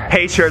dear.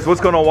 Hey shares,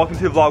 what's going on? Welcome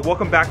to the vlog.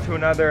 Welcome back to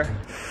another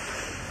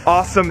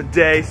awesome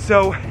day.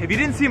 So if you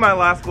didn't see my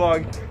last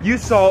vlog, you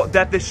saw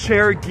that the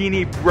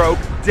Lamborghini broke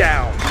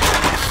down.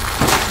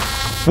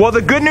 Well,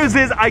 the good news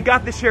is I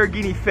got the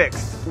Lamborghini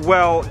fixed.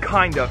 Well,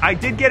 kind of. I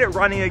did get it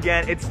running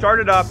again. It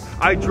started up.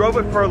 I drove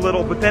it for a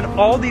little, but then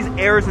all these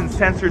errors and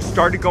sensors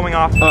started going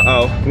off.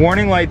 Uh-oh.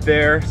 Warning light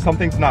there.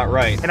 Something's not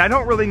right. And I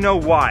don't really know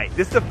why.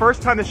 This is the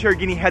first time the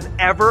Lamborghini has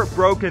ever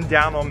broken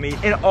down on me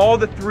in all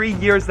the 3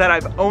 years that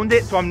I've owned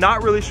it, so I'm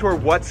not really sure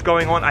what's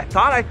going on. I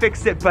thought I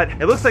fixed it, but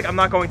it looks like I'm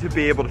not going to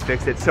be able to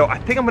fix it, so I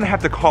think I'm gonna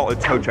have to call a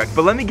tow truck.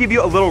 But let me give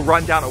you a little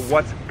rundown of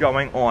what's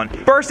going on.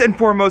 First and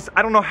foremost,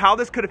 I don't know how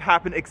this could have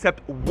happened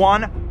except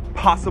one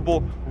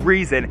possible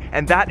reason,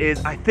 and that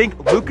is I think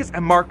Lucas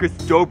and Marcus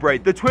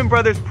Dobre, the twin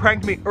brothers,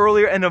 pranked me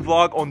earlier in a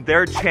vlog on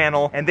their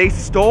channel, and they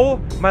stole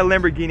my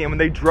Lamborghini, and when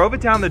they drove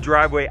it down the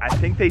driveway, I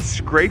think they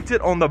scraped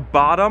it on the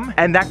bottom,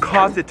 and that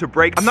caused it to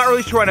break. I'm not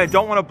really sure, and I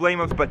don't want to blame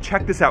them, but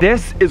check this out.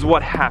 This is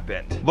what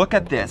happened. Look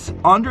at this.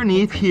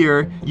 Underneath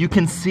here, you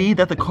can see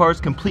that the car is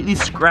completely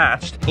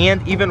scratched,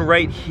 and even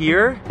right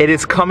here, it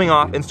is coming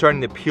off and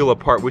starting to peel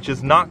apart, which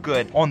is not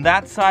good on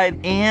that side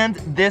and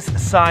this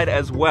side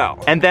as well.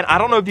 And then I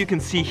don't know if you can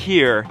see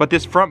here, but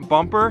this front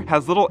bumper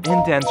has little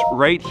indents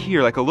right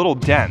here, like a little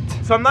dent.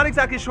 So I'm not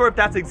exactly sure if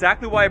that's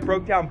exactly why it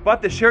broke down,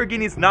 but the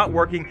Lamborghini is not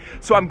working,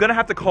 so I'm gonna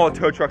have to call a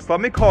tow truck. So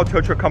let me call a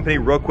tow truck company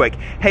real quick.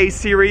 Hey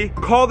Siri,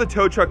 call the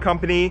tow truck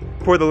company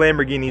for the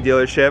Lamborghini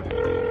dealership.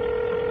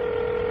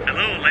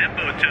 Hello,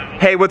 Lambo Tow.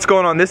 Hey, what's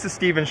going on? This is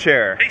Steven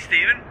Scher. Hey,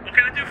 Steven. What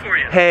can I do for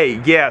you?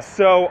 Hey, yeah,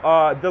 so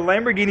the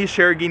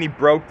Lamborghini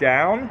broke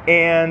down,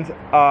 and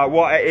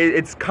well,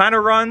 it's kind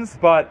of runs,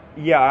 but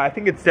yeah, I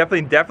think it's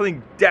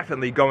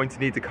definitely going to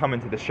need to come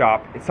into the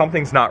shop.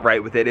 Something's not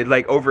right with it. It's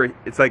like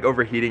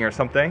overheating or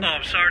something. Oh,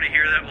 I'm sorry to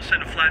hear that. We'll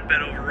send a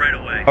flatbed over right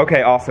away.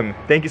 Okay, awesome.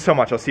 Thank you so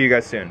much. I'll see you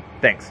guys soon.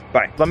 Thanks.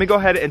 Bye. Let me go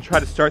ahead and try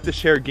to start the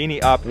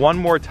Lamborghini up one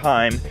more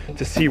time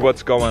to see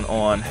what's going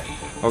on.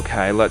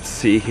 Okay, let's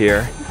see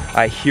here.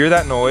 I hear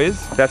that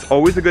noise. That's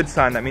always a good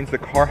sign. That means the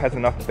car has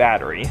enough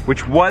battery,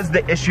 which was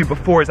the issue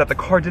before, is that the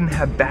car didn't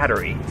have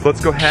battery. So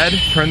let's go ahead,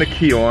 turn the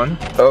key on.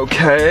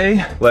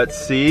 Okay, let's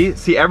see.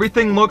 See,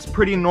 everything looks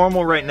pretty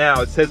normal right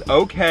now. It says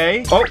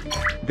okay. Oh,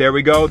 there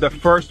we go. The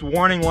first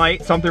warning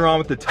light. Something wrong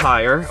with the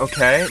tire.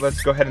 Okay,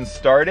 let's go ahead and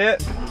start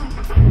it.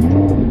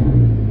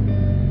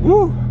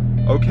 Woo.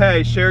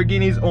 Okay,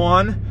 Lamborghini's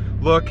on.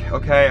 Look,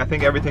 okay, I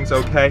think everything's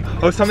okay.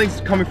 Oh, something's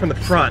coming from the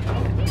front.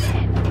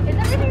 Is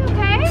everything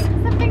okay?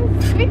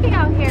 Something's squeaking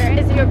out here.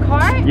 Is it your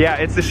car? Yeah,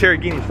 it's the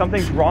Lamborghini.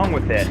 Something's wrong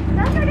with it.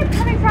 That's where it's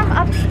coming from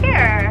up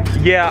here.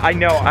 Yeah, I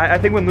know. I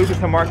think when Lucas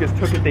and Marcus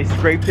took it, they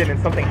scraped it and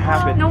something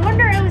happened. No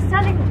wonder it was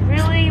sounding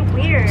really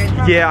weird.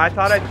 Yeah, I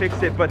thought I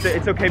fixed it, but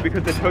it's okay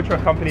because the tow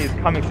truck company is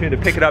coming soon to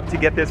pick it up to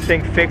get this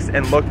thing fixed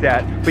and looked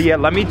at. But yeah,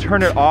 let me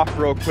turn it off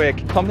real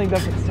quick. Something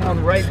doesn't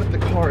sound right with the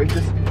car. It's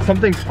just,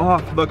 something's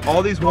off. Look,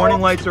 all these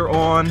warning lights are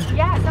on.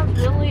 Yeah, it sounds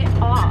really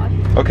off.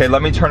 Okay,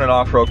 let me turn it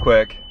off real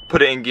quick.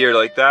 Put it in gear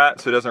like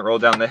that so it doesn't roll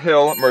down the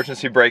hill.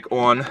 Emergency brake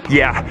on.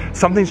 Yeah,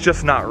 something's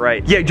just not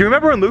right. Yeah, do you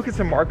remember when Lucas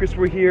and Marcus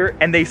were here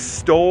and they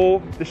stole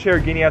the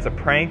Lamborghini as a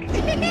prank?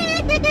 We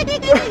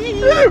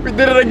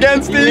did it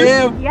again, Steve.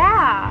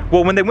 Yeah.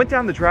 Well, when they went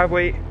down the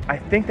driveway, I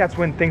think that's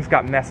when things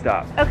got messed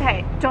up.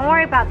 Okay, don't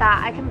worry about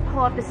that. I can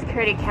pull up the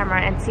security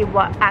camera and see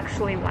what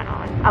actually went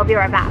on. I'll be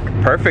right back.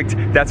 Perfect.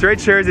 That's right,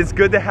 Sharers. It's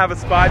good to have a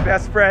spy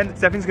best friend.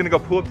 Stephanie's gonna go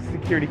pull up the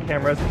security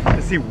cameras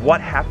to see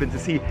what happened, to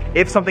see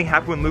if something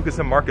happened when Lucas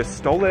and Marcus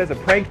stole it as a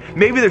prank.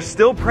 Maybe they're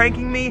still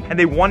pranking me and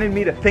they wanted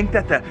me to think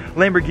that the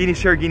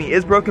Lamborghini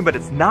is broken, but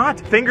it's not.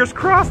 Fingers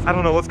crossed. I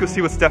don't know. Let's go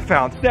see what Steph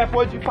found. Steph,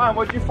 what'd you find?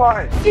 What'd you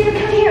find? Steven,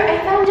 come here. I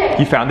found it.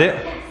 You found it?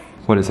 Yes.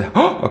 What is it?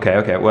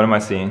 Okay. What am I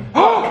seeing?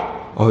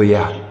 Oh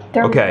yeah.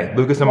 Okay,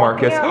 Lucas and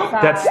Marcus.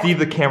 That's Steve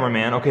the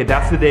cameraman. Okay,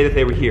 that's the day that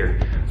they were here.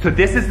 So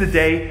this is the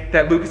day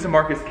that Lucas and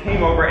Marcus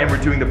came over and were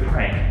doing the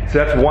prank. So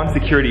that's one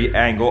security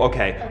angle.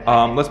 Okay,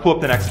 let's pull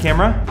up the next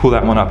camera. Pull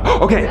that one up.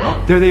 Okay,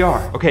 there they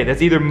are. Okay,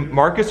 that's either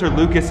Marcus or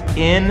Lucas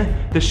in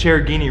the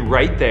Lamborghini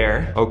right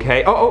there.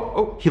 Okay,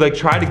 oh, he like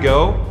tried to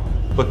go.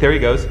 Look, there he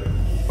goes.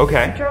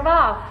 Okay. Drove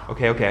off.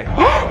 Okay.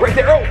 Right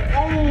there,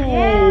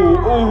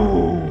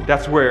 oh,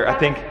 that's where I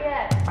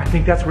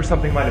think that's where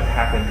something might have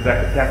happened,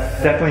 because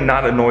that's definitely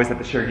not a noise that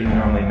the Lamborghini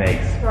normally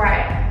makes.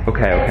 Right.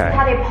 Okay.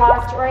 How they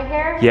paused right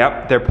here?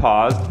 Yep, they're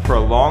paused for a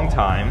long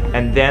time,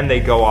 and then they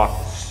go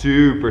off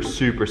super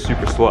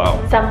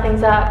slow.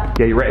 Something's up.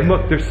 Yeah, you're right, and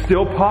look, they're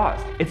still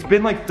paused. It's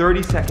been like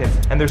 30 seconds,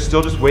 and they're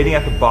still just waiting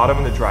at the bottom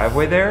of the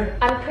driveway there.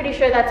 I'm pretty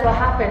sure that's what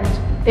happened.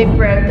 They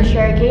broke the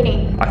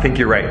Lamborghini. I think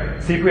you're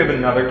right. See if we have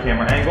another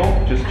camera angle.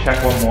 Just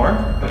check one more.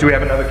 Do we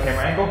have another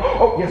camera angle?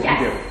 Oh, yes. We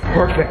do.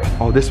 Perfect.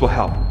 Oh, this will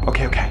help.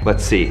 Okay.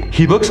 Let's see.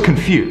 He looks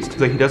confused.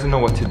 Like he doesn't know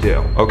what to do.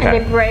 Okay.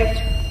 And they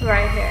braked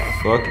right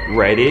here. Look,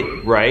 right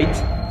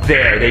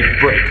there. They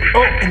brake.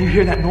 Oh, and you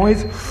hear that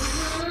noise?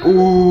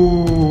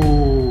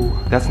 Ooh,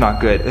 that's not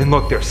good. And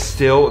look, they're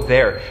still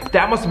there.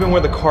 That must have been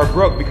where the car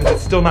broke, because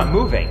it's still not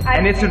moving.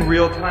 And it's in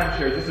real time,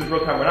 Sharers. This is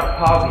real time. We're not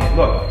pausing it.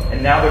 Look,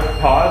 and now they're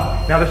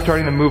paused. Now they're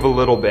starting to move a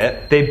little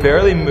bit. They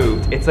barely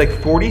moved. It's like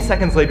 40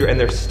 seconds later, and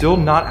they're still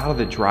not out of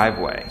the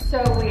driveway.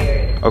 So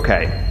weird.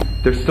 Okay.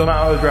 They're still not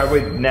out of the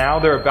driveway. Now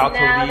they're about to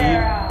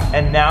leave,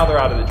 and now they're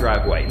out of the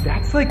driveway.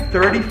 That's like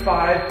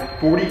 35,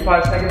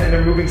 45 seconds, and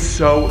they're moving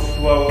so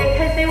slow.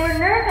 Because they were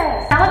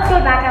nervous. Now let's go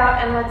back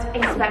out and let's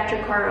inspect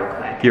your car real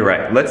quick. You're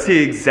right. Let's see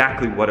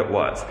exactly what it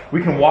was.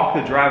 We can walk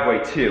the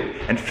driveway too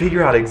and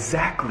figure out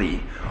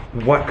exactly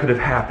what could have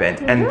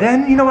happened. And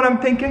then, you know what I'm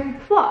thinking?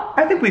 What?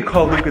 I think we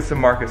call Lucas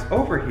and Marcus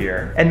over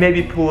here and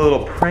maybe pull a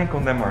little prank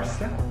on them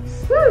ourselves.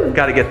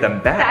 Gotta get them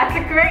back.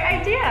 That's a great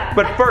idea.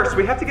 But first,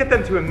 we have to get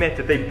them to admit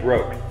that they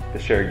broke the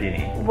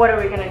Lamborghini. What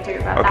are we gonna do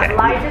about that?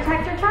 Lie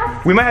detector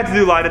test? We might have to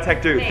do lie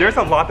detector. There's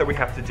a lot that we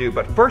have to do,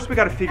 but first we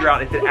gotta figure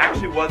out if it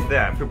actually was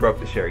them who broke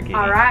the Lamborghini.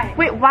 All right.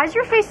 Wait, why is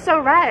your face so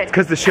red? It's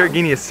because the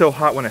Lamborghini is so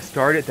hot when I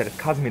started that it's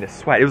causing me to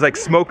sweat. It was like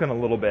smoking a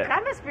little bit.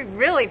 That must be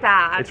really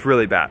bad. It's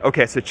really bad.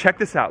 Okay, so check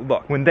this out.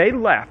 Look, when they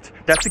left,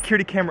 that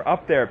security camera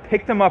up there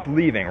picked them up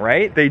leaving,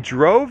 right? They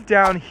drove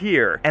down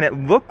here, and it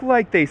looked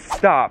like they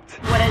stopped.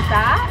 What is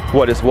that?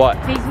 What is what?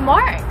 These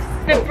marks.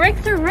 The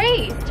bricks are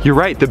raised. You're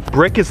right, the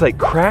brick is like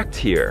cracked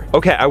here.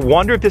 Okay, I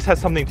wonder if this has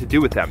something to do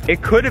with them.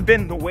 It could have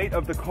been the weight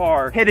of the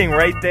car hitting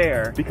right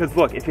there, because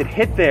look, if it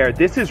hit there,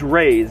 this is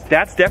raised.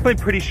 That's definitely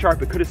pretty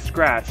sharp. It could have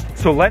scratched.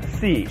 So let's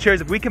see.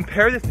 Sharers, if we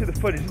compare this to the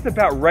footage, it's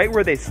about right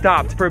where they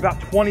stopped for about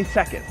 20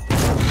 seconds.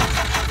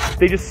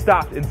 They just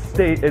stopped and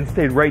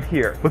stayed right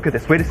here. Look at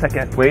this, wait a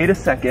second.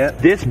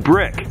 This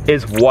brick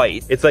is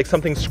white. It's like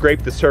something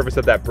scraped the surface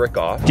of that brick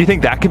off. Do you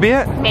think that could be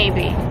it?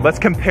 Maybe. Let's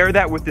compare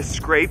that with the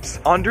scrapes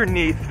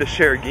underneath the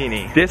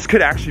Lamborghini. This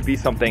could actually be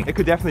something. It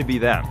could definitely be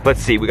them.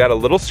 Let's see, we got a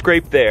little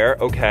scrape there,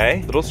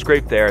 okay. Little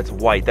scrape there, it's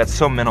white. That's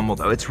so minimal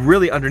though. It's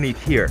really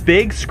underneath here.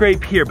 Big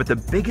scrape here, but the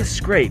biggest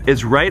scrape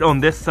is right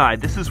on this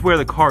side. This is where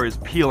the car is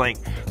peeling.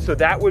 So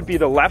that would be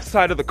the left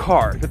side of the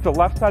car. If it's the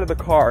left side of the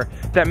car,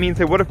 that means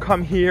they would have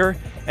come here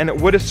and it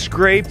would have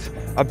scraped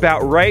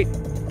about right,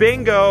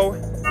 bingo,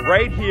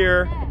 right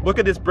here. Look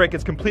at this brick,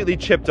 it's completely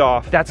chipped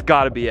off. That's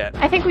gotta be it.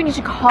 I think we need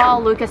to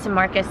call Lucas and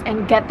Marcus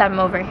and get them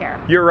over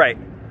here. You're right.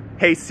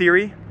 Hey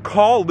Siri,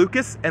 call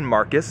Lucas and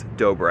Marcus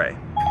Dobre.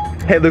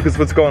 Hey Lucas,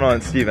 what's going on?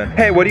 It's Steven.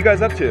 Hey, what are you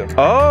guys up to?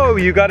 Oh,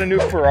 you got a new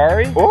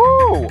Ferrari?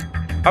 Oh,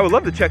 I would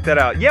love to check that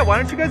out. Yeah, why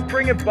don't you guys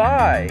bring it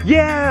by?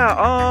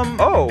 Yeah,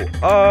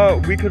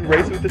 we could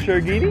race it with the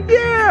Lamborghini?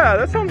 Yeah,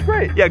 that sounds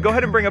great. Yeah, go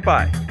ahead and bring it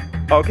by.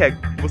 Okay,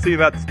 we'll see you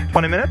in about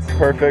 20 minutes.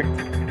 Perfect.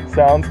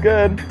 Sounds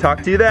good.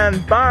 Talk to you then.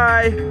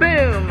 Bye.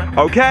 Boom.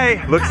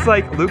 Okay, looks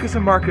like Lucas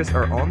and Marcus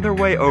are on their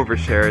way over,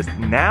 Sharers.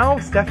 Now,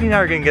 Stephanie and I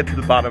are gonna get to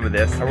the bottom of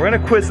this, and we're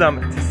gonna quiz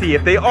them to see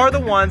if they are the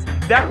ones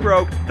that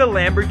broke the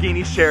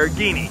Lamborghini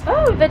Lamborghini.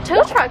 Oh, the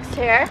tow truck's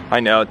here.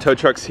 I know, tow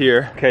truck's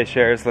here. Okay,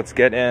 Sharers, let's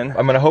get in.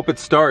 I'm gonna hope it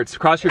starts.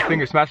 Cross your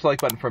fingers, smash the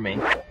like button for me.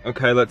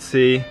 Okay, let's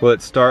see. Will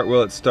it start?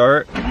 Will it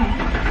start? Okay,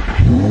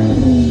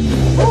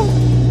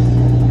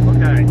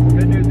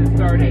 good news, it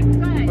started.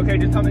 Okay,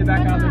 just tell me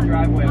back out of the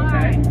driveway,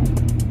 okay?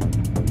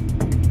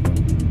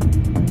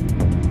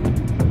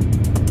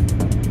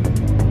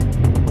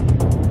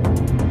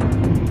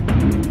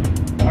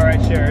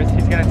 Sharers.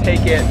 He's gonna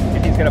take it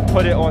and he's gonna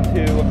put it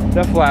onto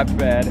the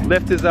flatbed.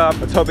 Lift is up.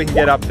 Let's hope he can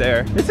get up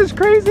there. This is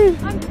crazy.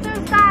 I'm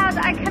so sad.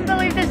 I can't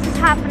believe this is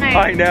happening.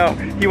 I know.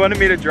 He wanted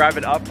me to drive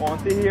it up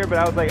onto here, but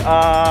I was like,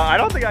 I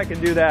don't think I can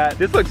do that.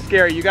 This looks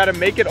scary. You gotta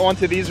make it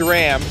onto these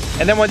rams.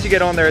 And then once you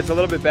get on there, it's a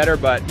little bit better,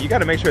 but you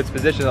gotta make sure it's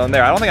positioned on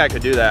there. I don't think I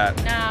could do that.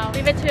 No,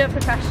 leave it to a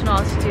professional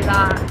to do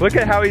that. Look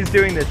at how he's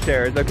doing this,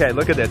 Sharers. Okay,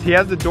 look at this. He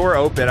has the door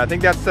open. I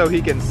think that's so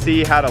he can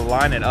see how to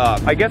line it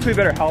up. I guess we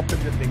better help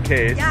him just in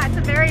case. Yeah, it's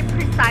a very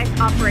precise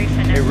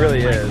operation. It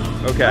really is.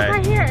 Okay. Look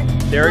right here.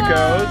 There it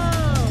goes.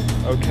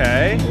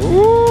 Okay.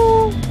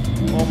 Ooh.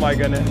 Oh my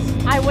goodness.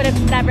 I would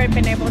have never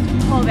been able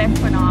to pull this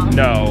one off.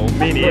 No,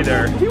 me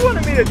neither. He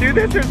wanted me to do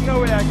this. There's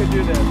no way I could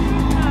do this.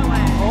 No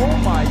way.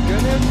 Oh my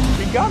goodness.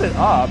 We got it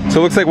up. So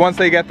it looks like once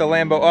they get the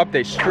Lambo up,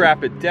 they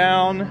strap it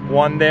down.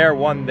 One there,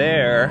 one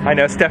there. I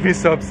know, Stephanie's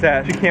so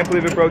upset. She can't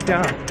believe it broke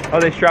down. Oh,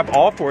 they strap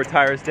all 4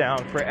 tires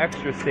down for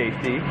extra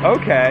safety.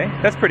 Okay,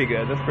 that's pretty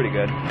good. That's pretty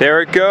good.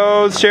 There it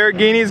goes.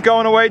 Sharagini's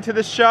going away to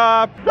the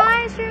shop.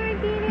 Bye,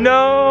 Sharagini.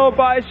 No,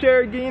 bye,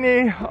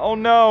 Sharagini. Oh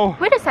no.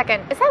 Wait a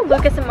second. Is that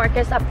Lucas and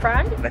Marcus up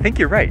front? I think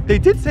you're right. They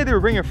did say they were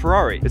bringing a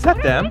Ferrari. Is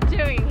that them? What are they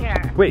doing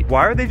here? Wait,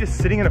 why are they just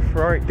sitting in a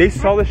Ferrari? They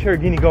saw the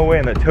Sharagini go away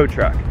in the tow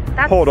truck.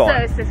 That's Hold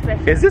on. so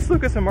suspicious. Is this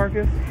Lucas and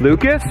Marcus?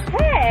 Lucas?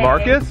 Hey.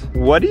 Marcus?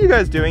 What are you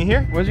guys doing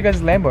here? Where's your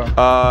guys' Lambo?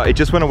 It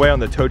just went away on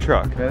the tow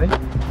truck. Really?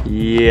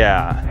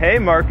 Yeah. Hey,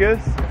 Marcus.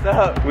 What's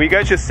up? Were you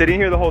guys just sitting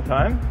here the whole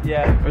time?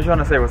 Yeah. I just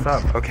want to say what's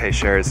up. Okay,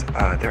 Sharers,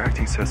 they're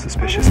acting so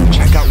suspicious.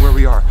 Check out where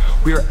we are.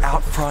 We are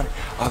out front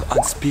of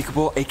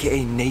Unspeakable,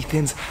 AKA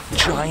Nathan's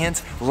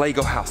giant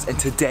Lego house. And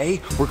today,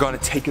 we're gonna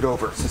take it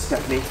over. So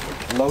Stephanie,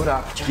 load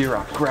up, gear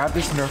up, grab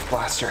this Nerf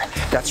blaster.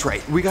 That's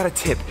right, we got a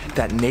tip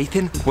that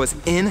Nathan was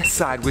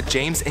inside with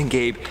James and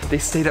Gabe. They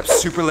stayed up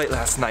super late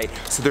last night,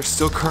 so they're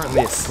still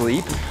currently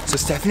asleep. So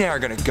Stephanie and I are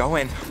gonna go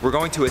in, we're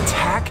going to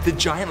attack the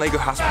giant Lego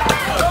house.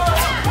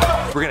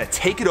 We're gonna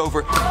take it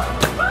over.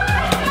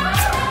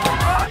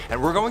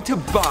 And we're going to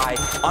buy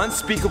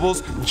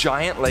Unspeakable's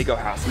giant Lego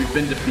house. We've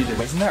been defeated.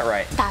 Isn't that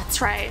right?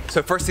 That's right.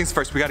 So first things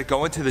first, we gotta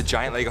go into the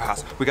giant Lego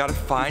house. We gotta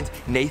find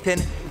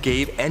Nathan,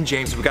 Gabe, and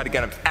James. We gotta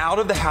get them out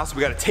of the house.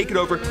 We gotta take it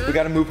over. We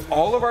gotta move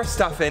all of our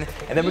stuff in.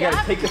 And then we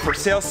gotta take the for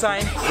sale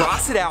sign,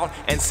 cross it out,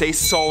 and say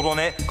sold on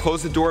it.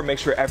 Close the door, make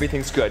sure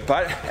everything's good.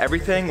 But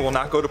everything will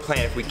not go to plan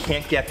if we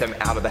can't get them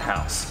out of the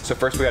house. So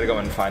first we gotta go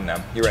in and find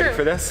them. You ready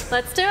for this?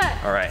 Let's do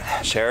it. All right,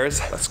 Sharers,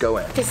 let's go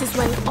in. This is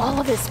when all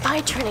of his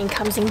spy training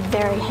comes in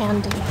very handy.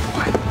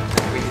 What?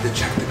 We need to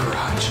check the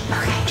garage.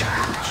 Okay, check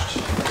the garage.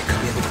 It could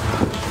be in the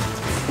garage.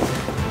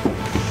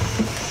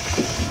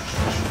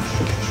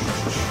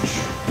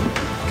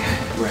 Okay,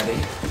 ready?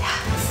 Yeah.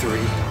 3,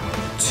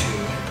 2,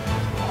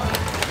 1.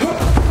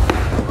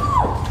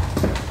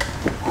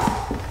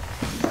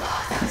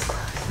 That was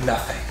close.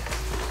 Nothing.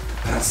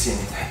 I don't see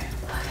anything.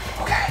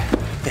 Okay,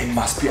 they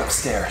must be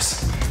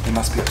upstairs. They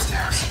must be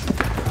upstairs.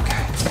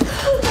 Okay.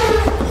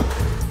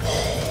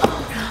 Oh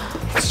no.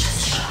 It's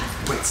just shot.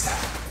 Wait,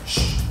 Steph.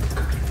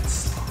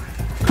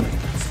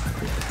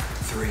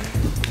 3, 2.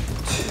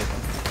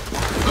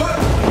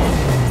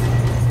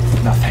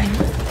 Nothing.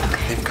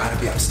 Okay. They've got to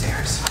be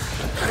upstairs.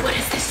 What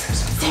is this?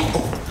 Safe.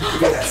 Oh,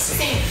 look at that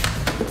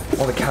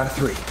safe. On the count of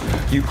 3.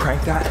 You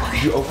crank that,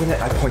 you open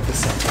it, I point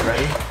this in.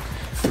 Ready?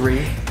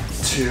 3,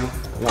 2,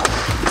 1.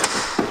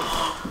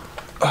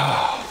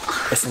 Oh,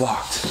 it's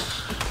locked.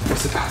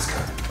 What's the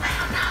passcode? I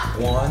don't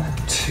know. 1,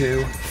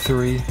 2,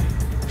 3,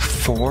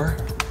 4.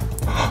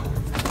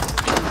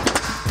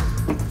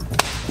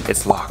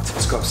 It's locked.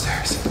 Let's go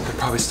upstairs. They're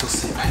probably still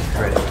sleeping.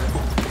 Ready?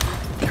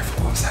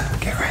 Careful, what was that?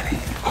 Get ready.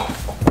 Oh.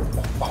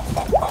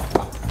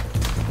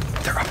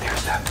 They're up here,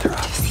 Steph. They're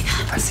up. Do you see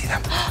them? I see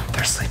them.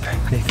 They're sleeping.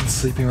 Nathan's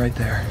sleeping right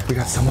there. We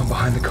got someone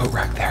behind the coat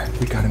rack there.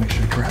 We gotta make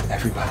sure to grab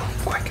everybody.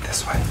 Quick,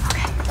 this way.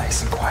 Okay.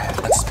 Nice and quiet.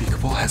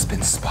 Unspeakable has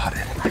been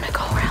spotted. I'm gonna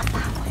go around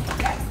that way.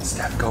 Okay,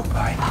 Steph, go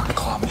by the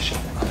claw machine.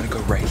 I'm gonna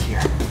go right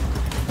here.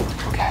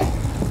 Okay.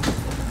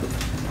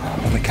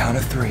 On the count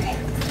of 3.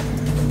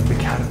 The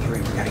count of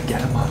 3, we gotta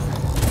get him up.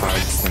 Fire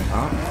this thing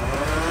up.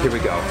 Here we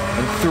go.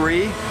 In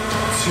 3, 2,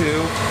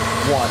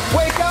 1.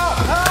 Wake up!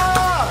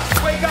 Ah!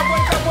 Wake up,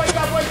 wake up, wake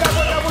up, wake up,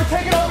 wake up. We're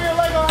taking over your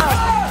Lego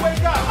house.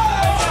 Wake up!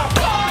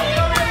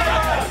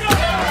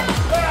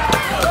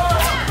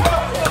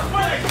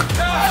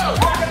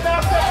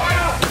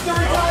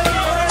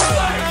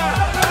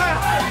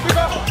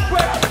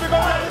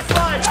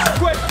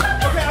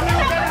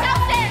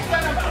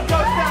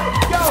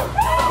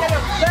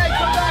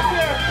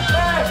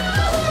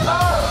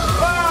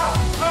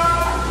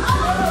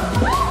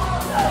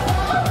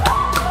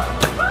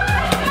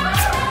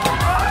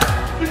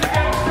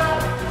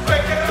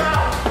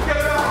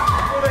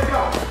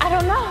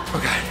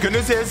 Good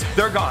news is,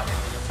 they're gone.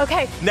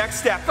 Okay. Next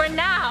step. For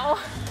now.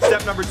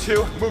 Step number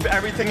 2, move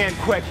everything in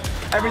quick.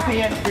 Everything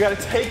in, we gotta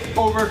take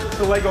over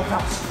the Lego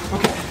house.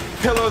 Okay,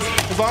 pillows,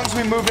 as long as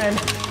we move in,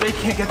 they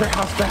can't get their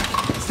house back.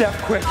 Steph,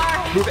 quick.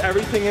 Move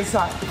everything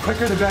inside. The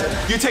quicker the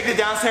better. You take the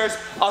downstairs,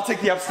 I'll take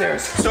the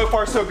upstairs. So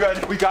far, so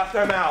good. We got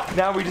them out.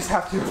 Now we just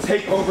have to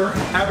take over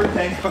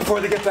everything before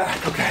they get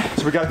back. Okay,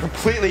 so we gotta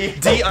completely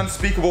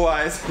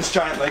de-unspeakableize this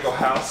giant Lego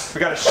house. We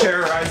gotta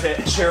shareize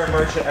it, share and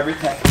merge it,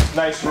 everything.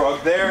 Nice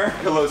rug there,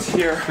 pillows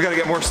here. We gotta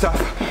get more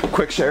stuff.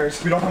 Quick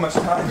shares. We don't have much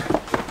time.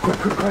 Quick,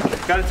 quick,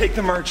 quick. Gotta take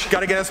the merch.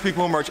 Gotta get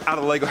Unspeakable merch out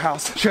of the Lego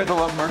house. Share the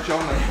love merch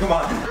only. Come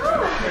on.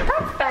 Oh,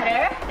 that's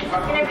better. It's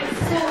gonna be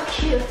so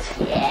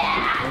cute.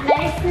 Yeah,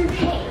 nice and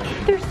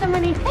pink. There's so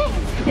many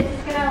things.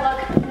 It's gonna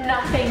look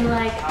nothing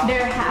like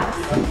their house.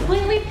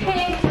 Completely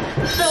pink,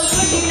 filled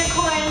with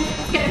unicorns.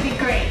 It's gonna be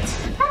great.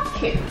 That's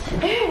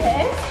cute. There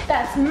it is.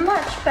 That's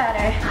much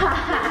better.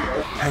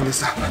 Haha. Hang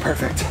this up.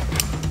 Perfect.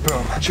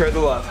 Boom. Share the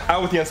love.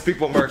 Out with the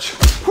Unspeakable merch.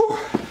 Whew.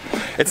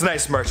 It's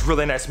nice merch,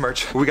 really nice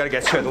merch. We gotta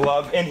get Share the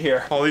Love in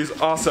here. All these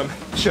awesome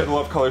Share the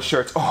Love color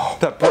shirts. Oh,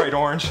 that bright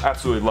orange,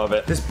 absolutely love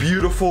it. This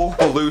beautiful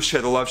blue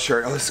Share the Love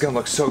shirt. Oh, this is gonna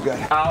look so good.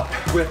 Out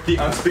with the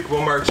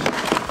Unspeakable merch.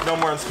 No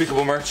more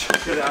Unspeakable merch.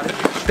 Get out of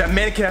here. That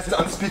mannequin has an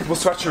Unspeakable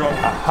sweatshirt on.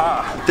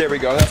 Aha, there we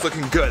go. That's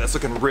looking good. That's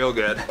looking real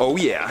good. Oh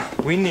yeah,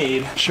 we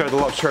need Share the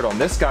Love shirt on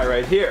this guy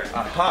right here.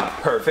 Aha,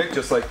 perfect,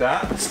 just like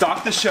that.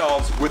 Stock the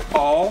shelves with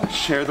all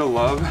Share the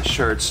Love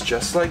shirts,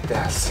 just like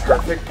this.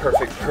 Perfect,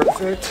 perfect,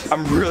 perfect.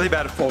 I'm really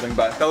bad at folding,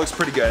 but that looks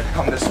pretty good.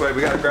 Come this way,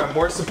 we gotta grab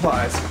more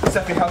supplies.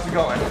 Stephanie, how's it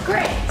going?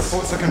 Great. Oh,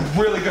 it's looking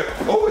really good.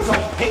 Oh, it's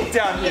all pink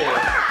down here.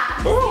 Yeah.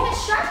 Oh.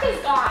 The shark is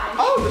gone.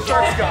 Oh, the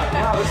shark's gone.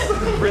 Wow, this is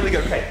looking really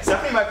good. Okay,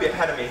 Stephanie might be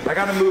ahead of me. I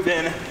gotta move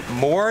in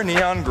more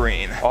neon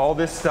green. All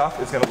this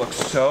stuff is gonna look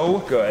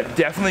so good.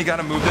 Definitely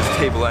gotta move this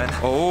table in.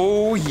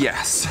 Oh,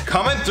 yes.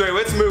 Coming through,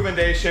 it's moving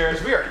day,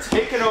 shares. We are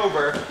taking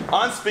over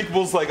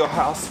Unspeakable's Lego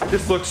house.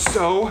 This looks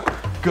so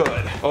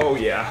good. Oh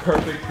yeah,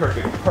 perfect,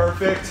 perfect,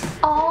 perfect.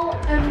 All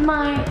of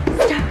my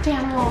stuffed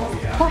animals,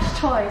 plush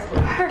toys,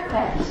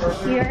 perfect.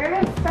 Here,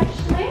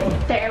 especially.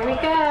 There we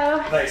go.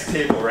 Nice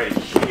table right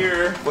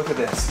here. Look at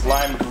this.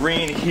 Lime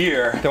green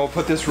here. Then we'll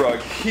put this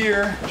rug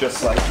here,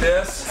 just like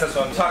this. That's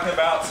what I'm talking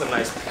about. Some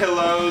nice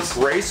pillows.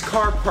 Race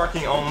car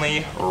parking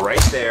only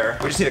right there.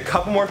 We just need a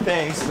couple more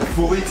things to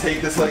fully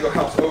take this Lego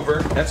house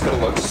over. That's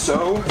gonna look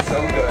so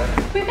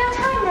good. We've got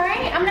time,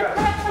 right? I'm gonna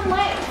put up some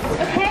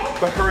lights, okay?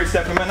 But hurry,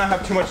 Steph, we might not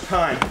have too much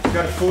time. We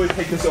gotta fully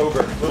take this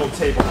over. Little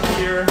table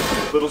here,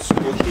 little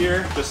stool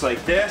here, just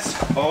like this.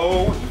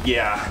 Oh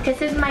yeah.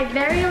 This is my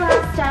very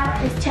last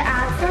step, is to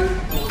add some.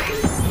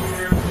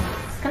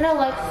 It's gonna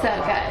look so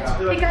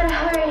good. We gotta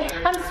hurry.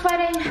 I'm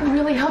sweating. I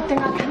really hope they're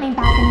not coming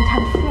back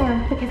anytime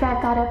soon because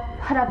I've gotta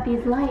put up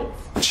these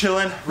lights.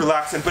 Chilling,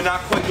 relaxing, but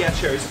not quite yet,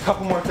 Sherry's. A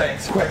couple more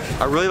things. Quick.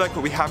 I really like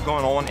what we have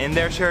going on in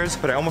there, Sherry's,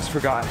 but I almost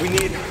forgot. We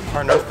need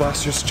our Nerf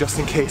blasters just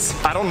in case.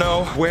 I don't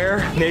know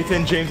where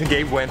Nathan, James, and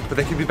Gabe went, but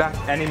they could be back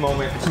any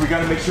moment. So we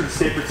gotta make sure to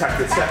stay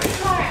protected. Steph.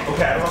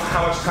 Okay, I don't know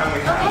how much time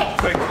we have.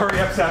 Okay. Quick, hurry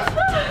up,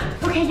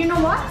 Steph. Okay, you know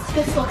what?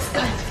 This looks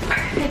good.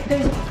 Perfect.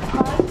 There's a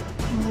plug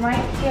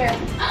right here.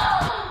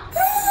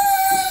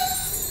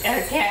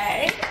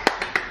 Okay.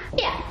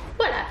 Yeah,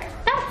 whatever.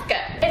 That's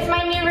good. It's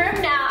my new room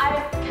now.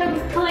 I've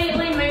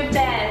completely moved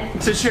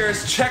in. So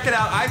Sherry's, check it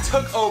out. I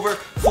took over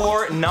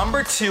floor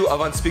number 2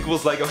 of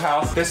Unspeakable's Lego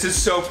house. This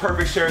is so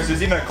perfect, Sherry's.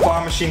 There's even a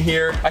claw machine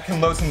here. I can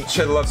load some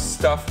Share the Love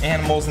stuff,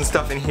 animals and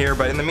stuff in here,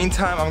 but in the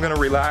meantime, I'm gonna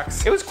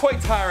relax. It was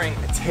quite tiring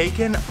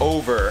taking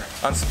over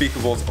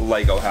Unspeakable's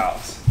Lego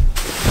house.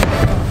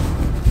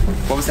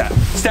 What was that?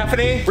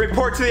 Stephanie,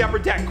 report to the upper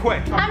deck,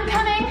 quick. I'm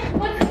coming.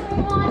 What's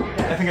going on?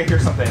 I think I hear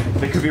something.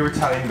 They could be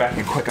retaliating back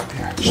in quick up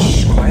here.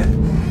 Shh, quiet.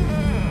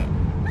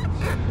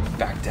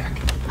 Back deck.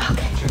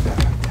 Okay. Check that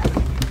back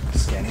deck.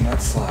 Scanning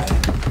that slide.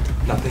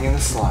 Nothing in the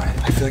slide.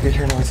 I feel like I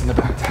hear noise in the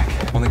back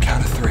deck. On the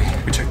count of 3,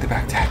 we check the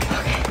back deck.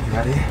 Okay. You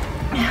ready?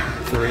 Yeah.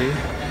 3,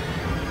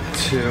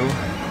 2,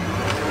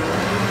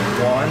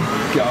 1,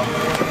 go.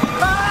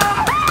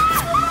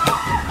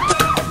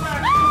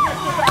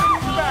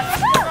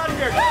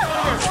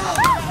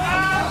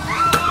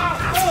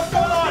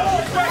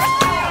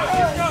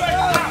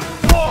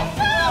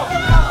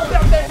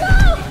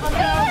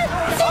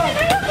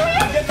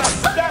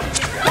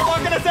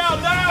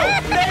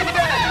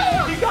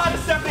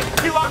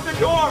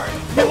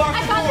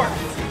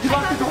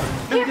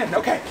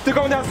 Okay, they're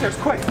going downstairs,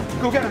 quick.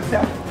 Go get them,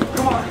 Steph.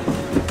 Come on.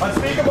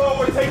 Unspeakable,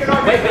 we're taking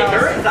over. Wait,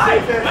 they're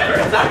inside. They're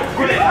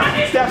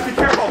inside. Steph, be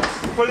careful.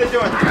 What are they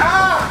doing?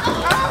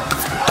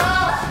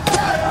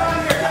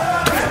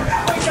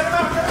 Get them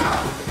out.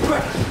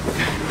 Quick.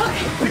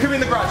 Okay. They could be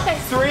in the garage.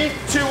 3,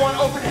 2, 1,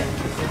 open it.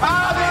 There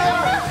they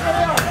are.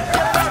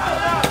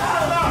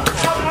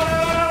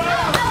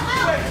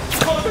 Quick,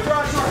 close the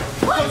garage door.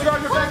 Close the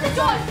garage door back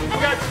inside.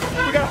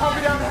 We gotta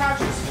hunker down the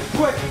hatches.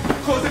 Quick,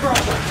 close the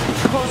garage door.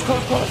 Close,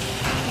 close, close.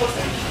 Close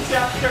it.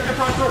 Steph, check the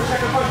front door, check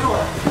the front door.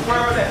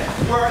 Where are they?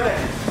 Where are they?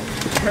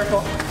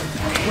 Careful.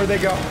 Where'd they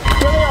go?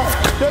 There they are.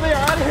 There they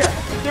are, out of here.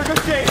 They're good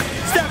shape.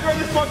 Steph, they're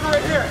in this bunker right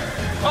here.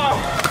 Oh,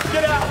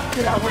 get out.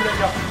 Get out, where'd they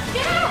go?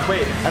 Get out.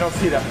 Wait, I don't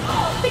see them.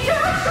 The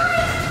garage door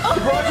is open.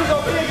 The garage is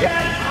open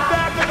again.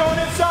 Back, they're going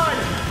inside.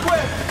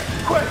 Quick,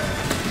 quick.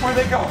 Where'd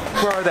they go?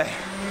 Where are they?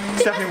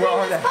 Stephanie, where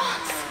are they?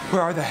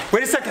 Where are they?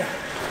 Wait a second.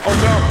 Oh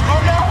no.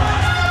 Oh no.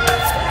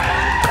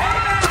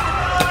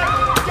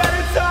 Get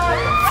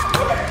inside.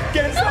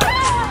 Get inside.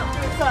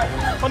 Get inside.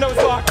 Oh no, it's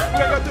locked. We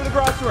gotta go through the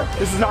garage door.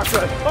 This is not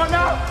good. Oh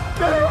no.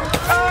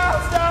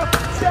 Stop.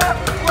 Stop.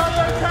 We're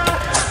under attack.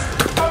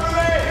 Cover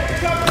me.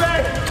 Cover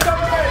me.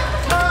 Cover me.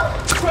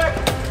 Quick.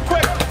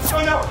 Quick.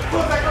 Oh no.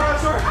 Close that garage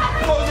door.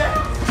 Close it.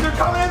 They're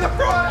coming in the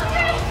front.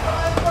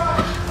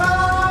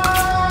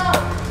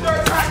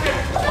 They're attacking.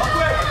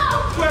 Quick.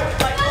 Quick.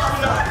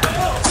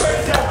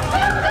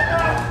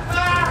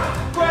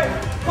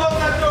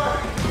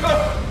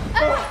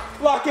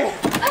 Lock it.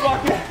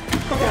 Lock it.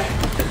 Okay.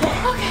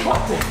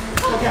 Locked it.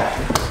 Okay.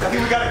 I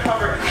think we got it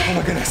covered. Oh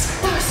my goodness.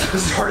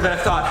 This is harder than I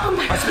thought.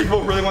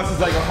 Unspeakable really wants his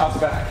Lego house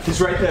back.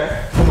 He's right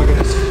there. Oh my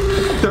goodness.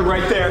 They're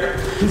right there.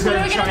 He's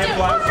got a giant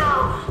blast.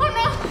 Oh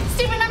no.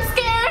 Steven, I'm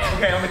scared.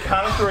 Okay, on the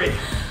count of 3.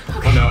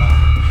 Oh no.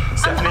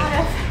 Stephanie.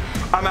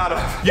 I'm out of.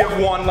 You have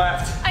 1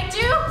 left. I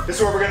do? This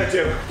is what we're gonna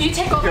do. You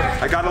take over. Here,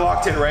 I got it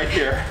locked in right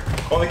here.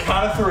 On the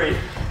count of 3.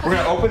 We're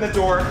gonna open the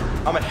door.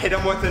 I'm gonna hit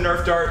them with the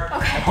Nerf dart.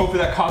 Okay. And hopefully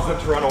that causes them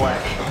to run away.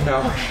 Oh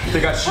no.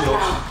 They got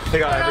shields. They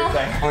got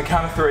everything. On the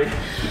count of 3.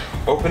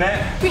 Open it.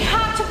 We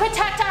have to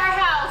protect our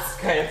house.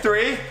 Okay,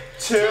 3,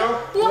 2,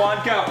 1,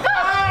 go.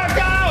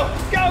 Go!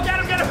 Go! Get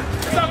him! Get him!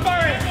 Stop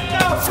firing!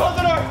 No! Close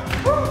the door!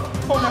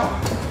 Oh no.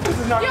 This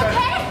is not You good.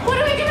 okay? What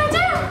are we gonna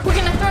do? We're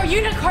gonna throw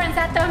unicorns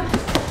at them.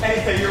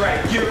 Anything, you're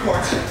right.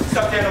 Unicorns.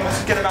 Stuffed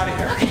animals. Get them out of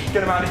here. Okay.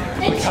 Get them out of here.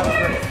 On the count of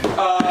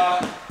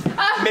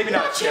 3. Maybe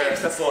not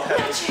chairs. That's a little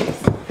heavy. Not chairs.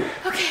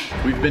 Okay.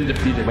 We've been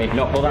defeated. Wait,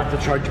 no, hold on. To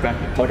charge back.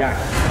 Hold on.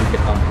 We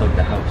can unplug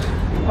the house.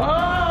 Oh,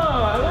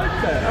 I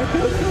like that.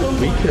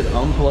 We could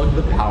unplug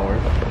the power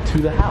to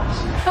the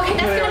house. Okay,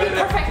 that's gonna be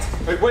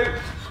perfect. Wait.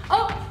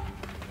 Oh.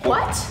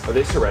 What? Are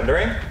they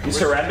surrendering? You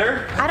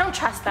surrender? I don't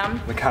trust them.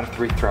 On the count of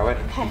 3, throw it.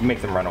 Okay.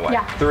 Make them run away.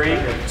 Yeah. 3,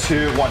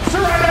 2, 1.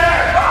 Surrender!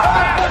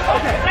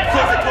 Okay.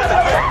 Close it.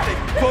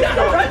 Close the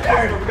door.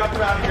 We got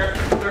them out of here.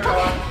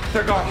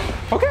 They're gone.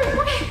 Okay.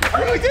 I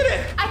think we did it.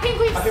 I think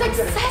we've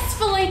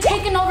successfully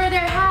taken over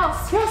their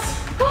house. Yes.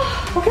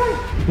 Okay.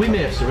 We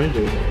may have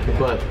surrendered,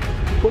 but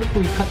what if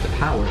we cut the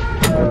power?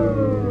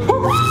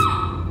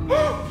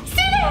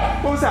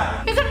 Steven! What was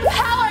that? It's a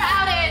power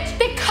outage.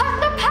 They cut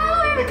the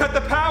power. They cut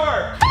the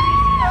power.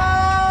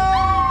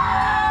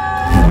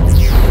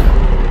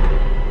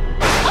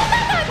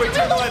 Wait,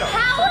 turn the light on.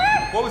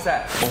 What was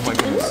that? Oh my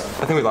goodness.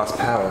 I think we lost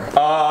power.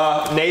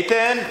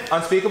 Nathan,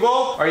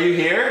 Unspeakable, are you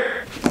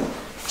here?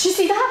 Did you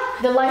see that?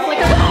 The light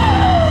flicker.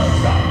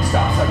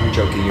 Stop.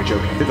 You're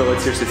joking. Did the light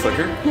seriously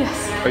flicker?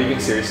 Yes. Are you being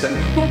serious,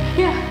 Stephanie?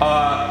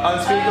 Yeah.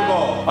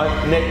 Unspeakable.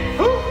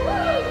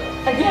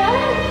 Again?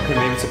 Okay,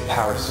 maybe it's a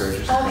power surge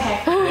or something.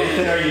 Okay.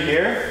 Nathan, are you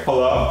here?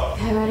 Hello?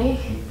 Okay, ready?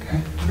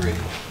 Okay, 3,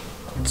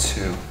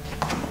 2,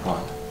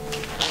 1.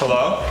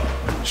 Hello?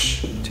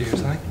 Shh. Do you hear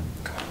something?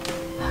 Come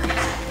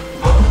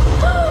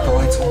on. The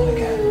light's on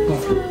again.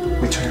 Look.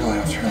 Wait, turn your light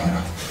off.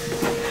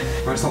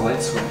 Where's the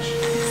light switch?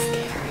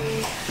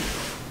 Scary.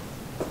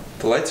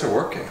 The lights are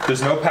working.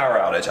 There's no power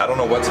outage. I don't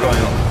know what's going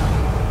on.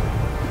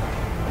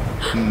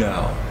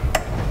 No.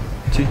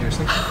 Do you hear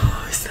something?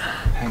 Who's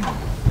that? Hang on.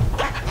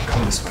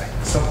 Come this way.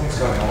 Something's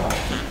going on.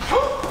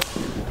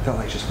 That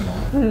light just went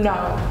on.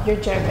 No, you're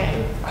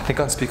joking. I think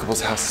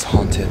Unspeakable's house is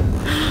haunted.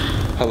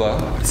 Hello?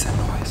 What is that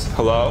noise?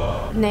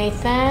 Hello?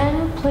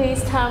 Nathan,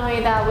 please tell me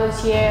that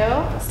was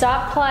you.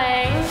 Stop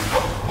playing.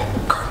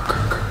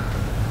 Curtain.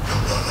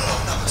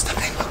 No,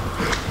 Stephanie, look.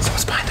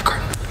 Someone's behind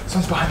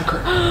the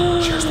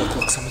curtain. Cheers,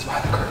 look, someone's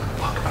behind the curtain.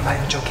 Look, I'm not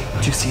even joking.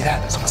 Do you see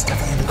that? Someone's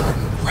definitely in the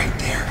curtain. Right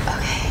there.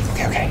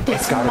 Okay.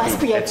 This must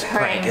be a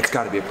prank. It's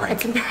gotta be a prank.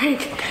 It's a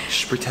prank. Okay,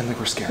 shh, pretend like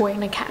we're scared. We're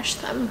gonna catch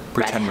them.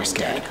 Pretend we're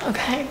scared.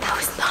 Okay. That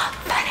was not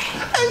funny.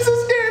 I'm so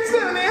scared,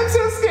 Stephanie. I'm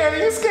so scared.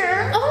 Are you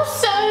scared? I'm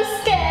so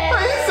scared.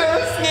 I'm so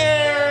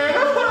scared.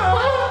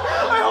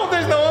 I hope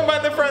there's no one by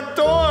the front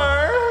door.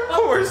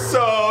 Oh, we're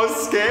so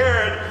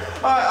scared.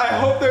 I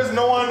hope there's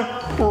no one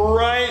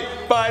right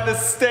by the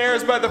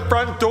stairs by the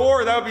front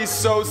door. That would be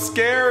so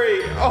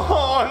scary.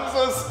 Oh, I'm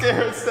so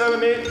scared,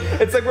 Stephanie.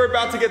 It's like we're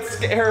about to get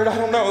scared. I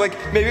don't know. Like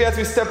maybe as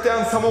we step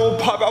down, someone will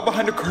pop out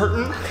behind a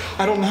curtain.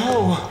 I don't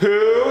know.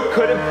 Who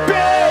could it be?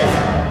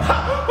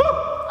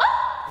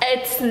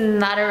 It's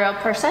not a real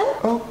person.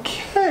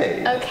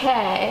 Okay.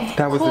 Okay.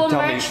 That was Cool the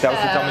dummy. merch, That was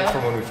the dummy though.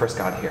 from when we first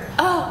got here.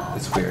 Oh.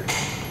 It's weird.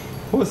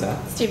 What was that?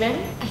 Steven,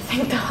 I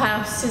think the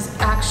house is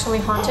actually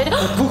haunted.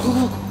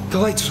 Look. The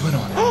lights just went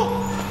on.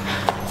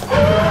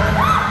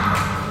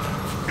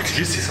 Did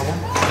you see someone?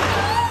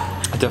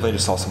 I definitely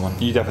just saw someone.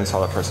 You definitely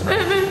saw that person,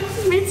 right?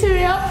 Me too,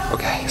 yeah.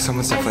 Okay,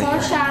 someone's I definitely saw a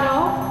here.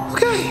 shadow.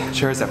 Okay.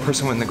 Shares, that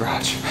person went in the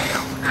garage.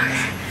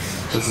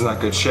 This is not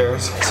good.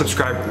 Shares,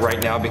 subscribe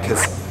right now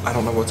because I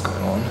don't know what's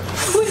going on. Wait,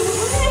 what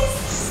is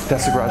this?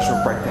 That's the garage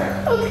door right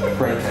there. Okay.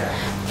 Right there.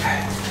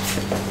 Okay.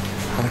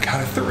 On the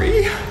count of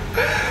 3.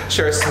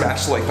 Share,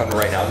 smash the like button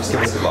right now. Just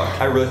give us good luck.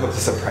 I really hope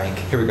this is a prank.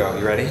 Here we go.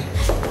 You ready?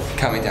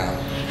 Count me down.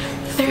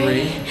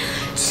 3,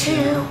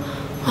 2,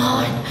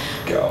 1.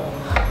 Go.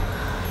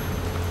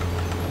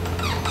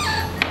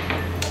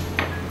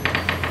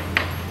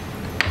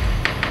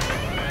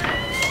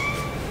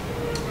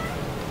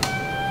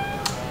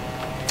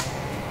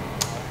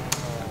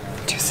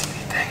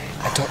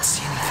 I don't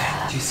see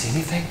anything. Do you see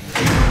anything?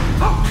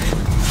 Oh,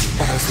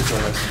 that's the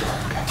door. That's the door.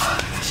 Okay.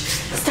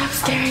 Stop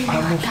staring at me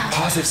I'm like that.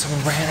 positive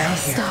someone ran out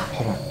here. Stop.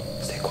 Hold on.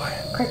 Stay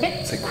quiet.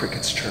 Cricket? It's like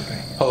crickets chirping.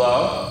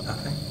 Hello?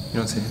 Nothing? You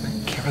don't see anything?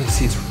 Can't really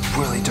see. It's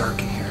really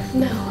dark in here.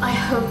 No, I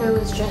hope it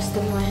was just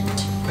the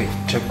wind. Wait,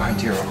 check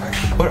behind you real quick.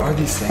 What are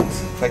these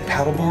things? Like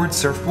paddle boards,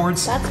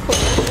 surfboards? That's cool.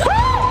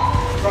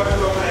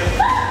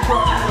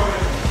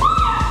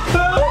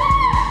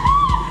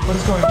 What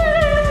is going on?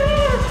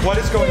 What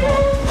is going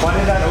on? Why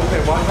did that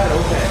open? Why did that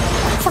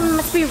open? Someone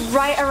must be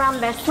right around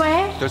this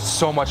way. There's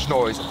so much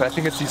noise, but I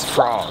think it's these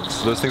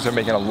frogs. Those things are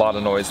making a lot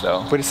of noise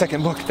though. Wait a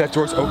second, look, that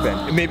door's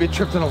open. Maybe it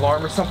tripped an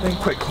alarm or something.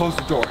 Quick, close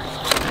the door.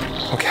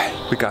 Okay,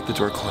 we got the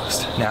door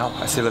closed. Now,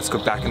 I say let's go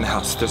back in the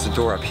house. There's a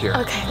door up here.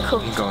 Okay, cool.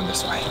 We're going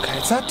this way. Okay,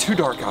 it's not too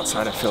dark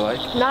outside, I feel like.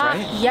 Not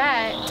right?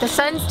 yet. The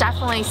sun's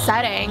definitely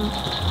setting.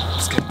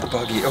 Let's get the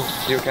buggy.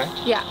 Oh, you okay?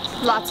 Yeah,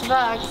 lots of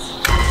bugs.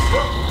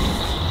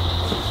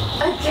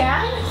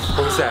 Again?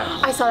 What was that?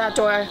 I saw that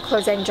door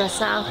closing just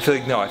now. I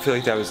feel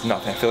like that was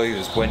nothing. I feel like it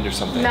was wind or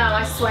something. No,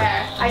 I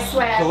swear. I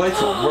swear. The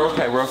lights are, we're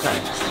okay.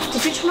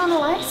 Did you turn on the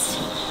lights?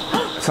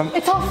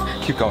 It's off.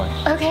 Keep going.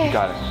 Okay. You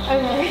got it.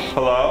 Okay.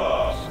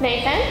 Hello?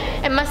 Nathan?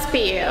 It must be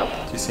you.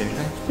 Do you see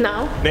anything?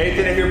 No.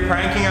 Nathan, if you're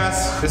pranking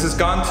us, this has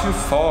gone too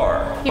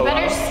far. You Hello?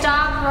 better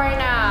stop right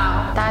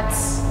now. That's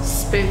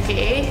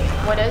spooky.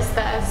 What is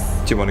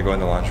this? Do you want to go in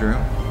the laundry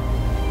room?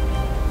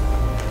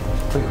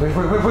 Wait.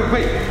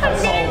 I'm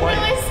getting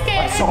really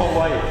scared. I saw a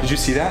light. Did you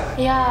see that?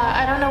 Yeah,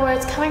 I don't know where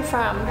it's coming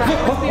from.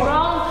 That must be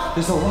wrong.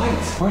 There's a light.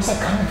 Where's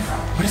that coming from?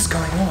 What is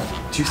going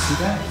on? Do you see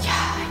that? Yeah,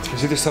 I do.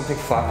 Is there something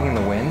flapping in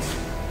the wind?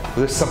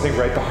 There's something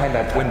right behind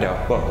that window.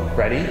 Look,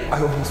 ready? I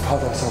almost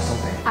positive I saw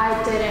something.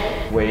 I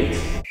didn't. Wait.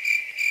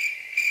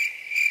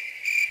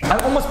 I'm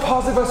almost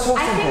positive I saw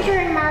something. I think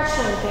you're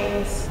imagining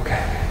things.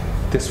 Okay,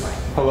 this way.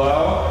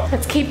 Hello?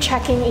 Let's keep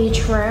checking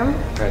each room.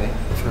 Ready?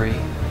 3, 2,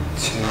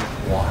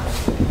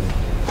 1.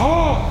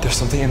 Oh! There's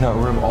something in that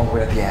room all the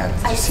way at the end.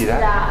 Did you see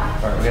that?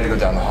 All right, we gotta go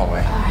down the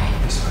hallway. All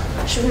right. This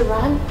way. Should we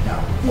run? No,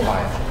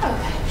 quiet.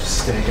 Okay.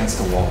 Just stay against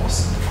the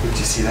walls. Did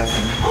you see that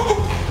thing?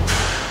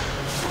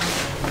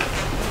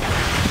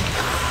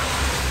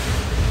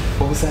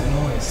 What was that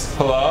noise?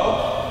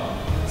 Hello?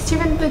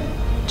 Steven, the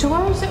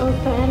door's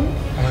open.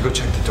 I'm gonna go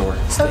check the door.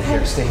 Stay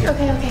here. Stay here.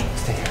 Okay.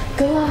 Stay here.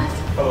 Good luck.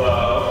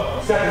 Hello?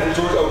 Stefan, the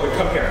door's open.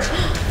 Come here.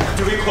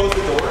 Did we close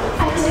the door?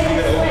 I did.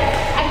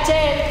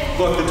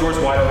 Look, the door's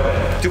wide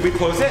open. Did we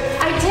close it?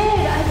 I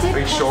did. Are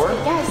you sure?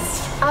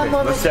 Yes. Okay,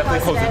 let's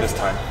definitely close it this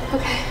time.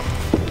 Okay.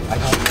 I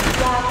don't.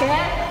 Lock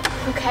it.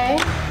 Okay.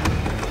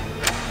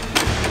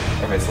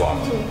 Okay, it's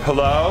locked.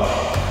 Hello?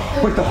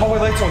 Wait, the hallway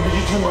light's on. Did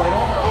you turn the light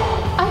on?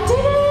 I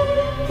didn't.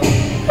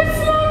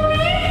 It's not me.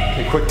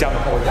 Okay, quick, down the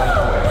hallway,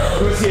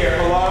 Who's here?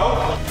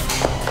 Hello?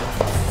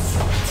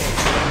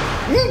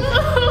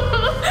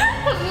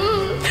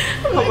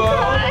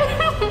 Hello?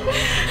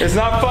 It's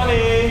not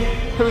funny.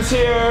 Who's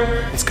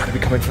here? It's gotta be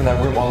coming from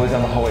that room all the way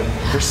down the hallway.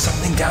 There's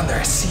something down there.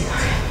 I see it.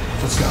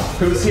 Let's go.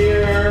 Who's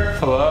here?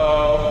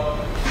 Hello?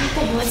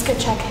 Nothing. Let's go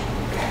check it.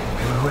 Okay,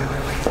 wait.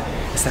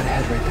 Is that a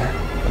head right there?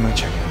 I'm gonna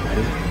check it.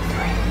 Ready? 3,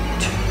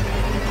 2.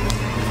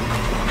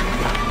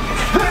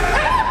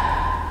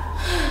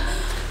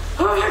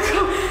 Oh my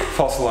god.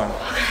 False alarm.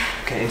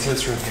 Okay, into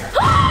this room here.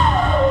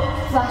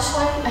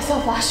 Flashlight? I saw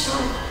a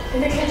flashlight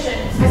in the kitchen.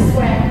 I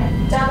swear.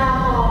 Down that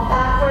hall,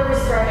 back where we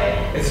started.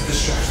 It's a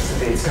distraction.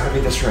 It's gotta be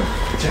this room.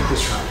 Check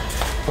this room.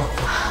 Look.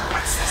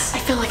 What is this? I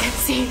feel like I'm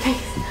seeing things.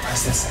 What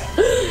is this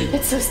thing?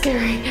 It's so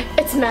scary.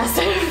 It's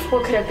massive.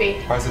 What could it be?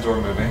 Why is the door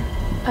moving?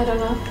 I don't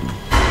know.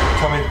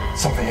 Tell me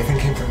something. I think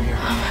it came from here.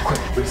 Quick,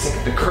 wait a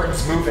second. The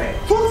curtain's moving.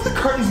 Look, the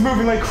curtain's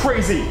moving like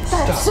crazy.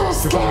 That's so You're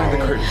scary. behind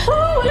the curtain.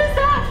 Oh, what is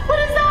that? What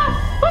is that?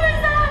 What is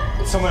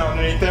that? Someone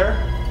underneath there.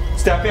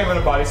 Steffi, I'm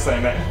gonna body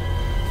slam it.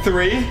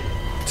 3,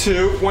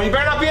 2, 1. You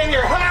better not be in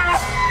here.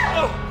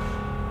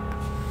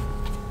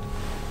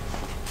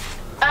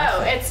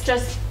 Oh, it's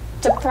just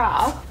a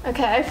prop.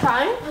 Okay,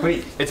 fine.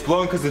 Wait, it's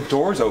blowing because the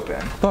door's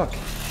open. Look.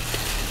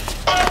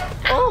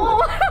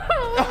 Oh.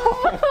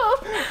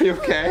 Are you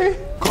okay?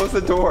 Close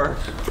the door.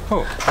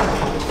 Oh.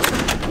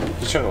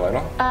 Did you turn the light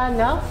on?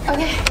 No.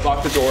 Okay.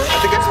 Lock the door. I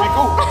think that's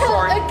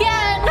sorry.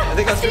 Again. I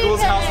think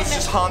Unspeakable's house is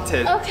just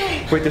haunted.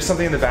 Okay. Wait, there's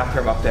something in the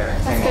bathroom up there.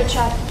 Let's go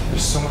check.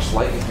 There's so much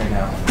light in here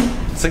now.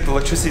 It's like the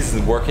electricity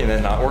isn't working and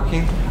then not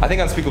working. I think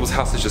Unspeakable's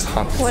house is just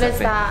haunted. What is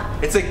that?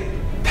 It's like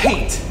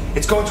paint.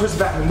 It's going towards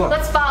the bathroom. Look.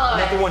 Let's follow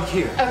it. Another one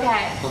here.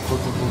 Okay. Look.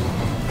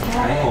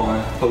 Hang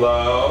on.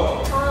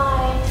 Hello?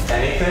 Hi.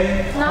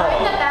 Anything? Not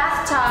in the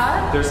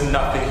bathtub. There's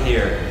nothing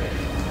here.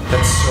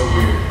 That's so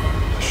weird.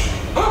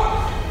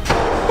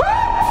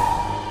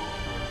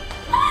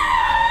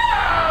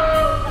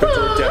 The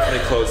door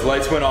definitely closed.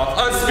 Lights went off.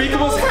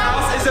 Unspeakable's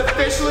house is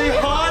officially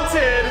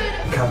haunted.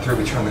 Count 3,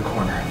 we turn the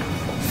corner.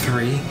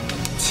 3, 2,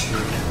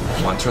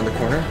 1. Turn the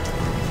corner.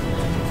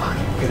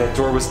 Okay, that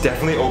door was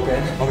definitely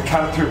open. On the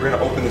count of 3, we're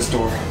gonna open this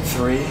door.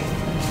 3,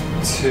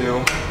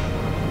 2,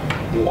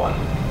 1.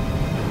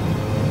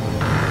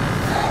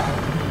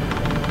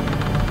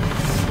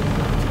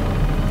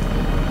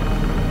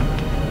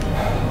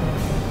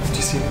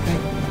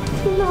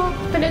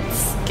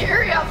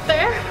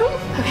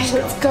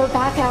 Okay, let's go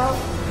back out.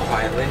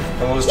 Quietly.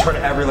 And we'll just turn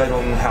every light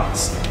on in the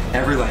house.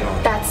 Every light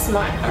on. That's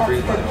smart.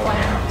 Every That's a good light on in the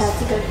plan. house.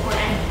 That's a good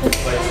plan.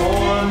 Lights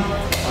on.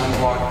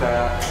 Unblock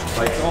that.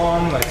 Lights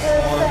on. Lights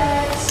on.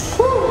 Perfect.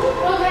 Whew.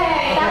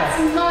 Okay,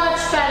 that's much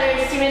better,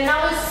 Steven.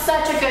 That was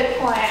such a good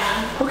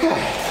plan. Okay.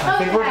 I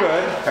think we're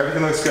good.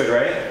 Everything looks good,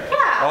 right?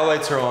 Yeah. All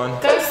lights are on.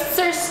 Ghosts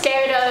are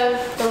scared of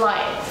the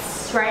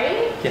lights,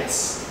 right?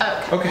 Yes.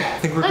 Okay. Okay, I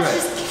think we're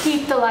Let's good. just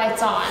keep the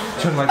lights on.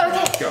 Turn the lights on. Okay.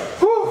 Let's go.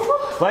 Whew.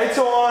 Lights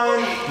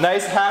on.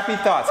 Nice, happy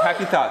thoughts.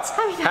 Happy thoughts.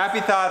 Happy thoughts. Happy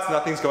thoughts.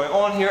 Nothing's going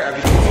on here.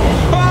 Everything's.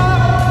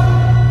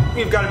 Ah!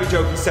 You've got to be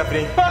joking,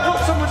 Stephanie. Ah,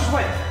 look, someone just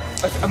went.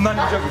 I'm not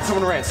even joking.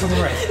 Someone ran.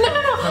 Someone ran. No.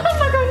 I'm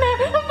not going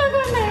there. I'm not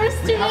going there,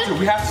 Steven.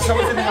 We have to.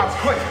 Someone's in the house.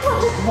 Quick.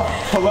 Come on.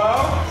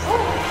 Hello?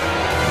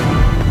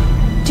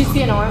 Do you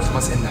see an arm?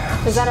 Someone's in there.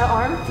 Is that an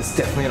arm? That's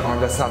definitely an arm.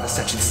 That's not the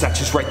statue. The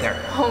statue's right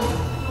there. Oh my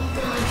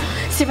God.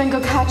 Steven,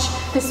 go catch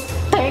this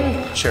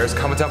thing. Shares,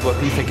 comment down below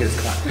who you think it is.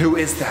 Come on. Who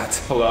is that?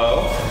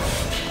 Hello?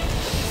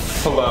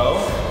 Hello?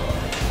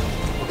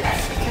 Okay.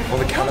 On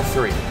the count of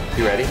 3.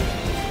 You ready?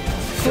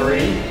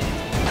 3,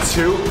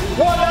 2, 1.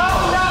 No!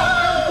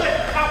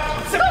 Get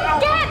out!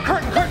 Get!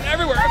 Curtain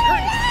everywhere!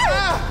 Curtain!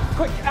 Ah!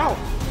 Quick! Out!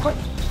 Quick!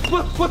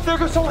 Look! There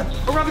goes someone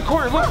around the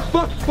corner! Look!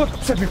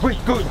 Stephanie,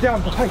 wait! Go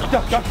down! Hey,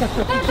 duck!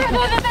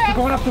 We're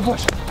going up the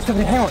bush!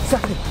 Stephanie, hang on!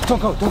 Stephanie! Don't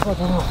go!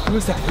 Who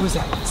is that?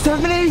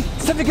 Stephanie,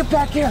 get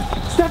back here!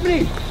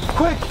 Stephanie!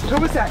 Quick!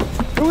 Who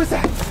is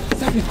that?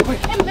 Stephanie, quick!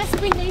 It must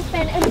be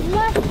Nathan. It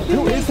must be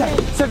Who is that?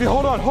 Nathan. Stephanie,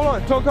 hold on!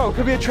 Don't go!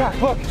 Could be a trap!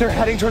 Look! They're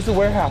heading towards the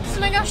warehouse! Oh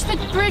my gosh, the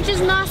bridge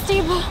is not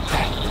stable.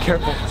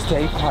 Careful!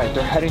 Stay quiet!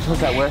 They're heading towards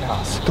that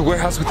warehouse! The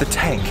warehouse with the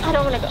tank! I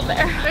don't want to go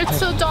there. It's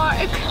so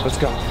dark. Let's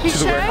go. You to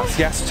the sure? warehouse.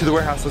 Yes, to the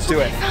warehouse. Let's do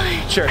it.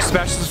 Fine. Sure,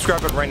 smash the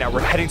subscribe button right now. We're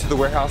heading to the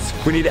warehouse.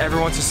 We need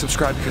everyone to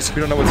subscribe because we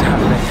don't know what's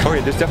happening.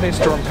 Okay, there's definitely a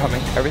storm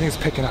coming. Everything's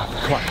picking up.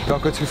 Come on,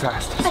 don't go too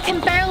fast. I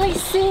can barely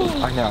see.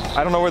 I know.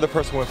 I don't know where the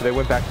person went, but they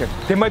went back there.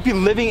 They might be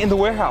living in the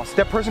warehouse.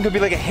 That person could be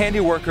like a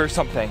handy worker or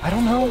something. I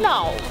don't know.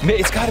 No.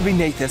 It's gotta be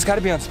Nathan. It's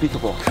gotta be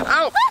Unspeakable.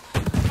 Ow!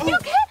 You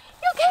okay?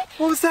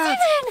 What was that?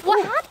 Steven,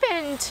 what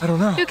happened? I don't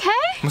know. You okay?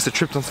 Must have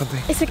tripped on something.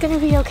 Is it gonna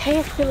be okay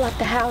if we let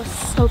the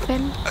house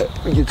open?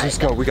 Just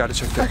go. We gotta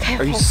check that. Okay,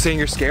 Are you okay. saying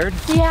you're scared?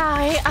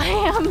 Yeah, I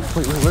am.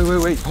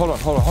 Wait. Hold on.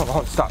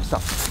 Stop.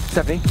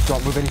 Stephanie,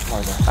 don't move any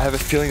farther. I have a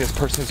feeling this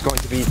person is going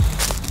to be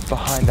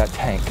behind that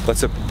tank.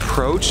 Let's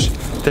approach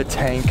the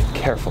tank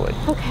carefully.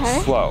 Okay.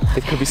 Slow.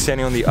 It could be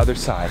standing on the other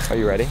side. Are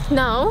you ready?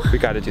 No. We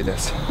gotta do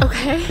this.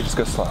 Okay. Just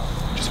go slow.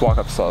 Just walk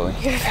up slowly.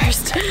 You're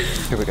first.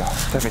 Here we go.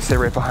 Stephanie, stay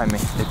right behind me.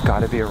 They've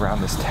gotta be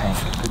around this tank.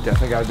 They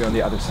definitely gotta be on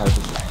the other side of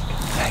this tank.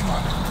 Hang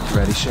on. You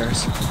ready,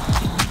 Shares? 3,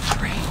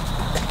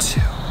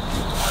 2,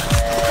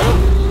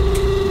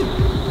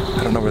 1.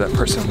 I don't know where that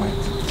person went.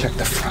 Check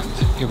the front.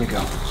 Here we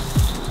go.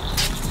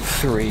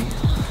 3,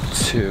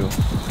 2,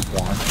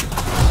 1.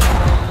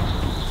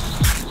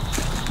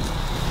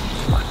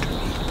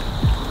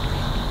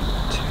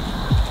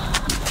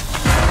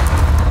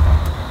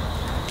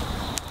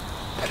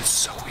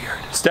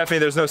 Stephanie,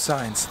 there's no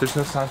signs. There's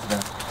no signs of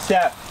them.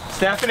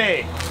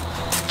 Stephanie!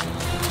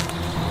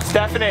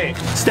 Stephanie!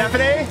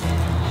 Stephanie!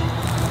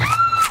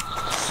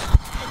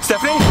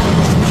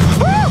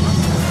 Woo!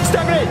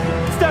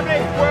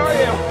 Stephanie, where are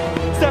you?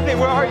 Stephanie,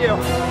 where are you?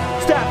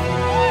 Steph,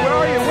 where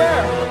are you?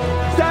 Where?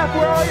 Steph,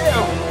 where are you?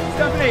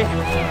 Stephanie,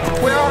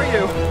 where are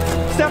you?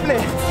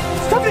 Stephanie!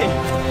 Stephanie,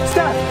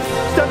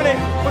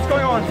 what's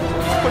going on?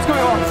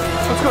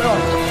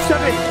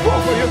 Stephanie, whoa,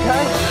 are you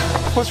okay?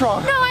 What's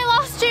wrong? No, I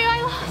lost you.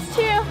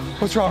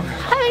 What's wrong?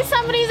 I think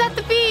somebody's at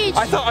the beach.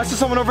 I thought I saw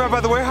someone over by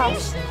the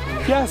warehouse.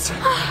 Yes.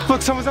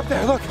 Look, someone's up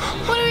there. Look.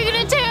 What are we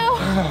gonna do?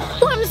 I don't know.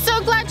 Well, I'm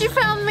so glad you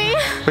found me.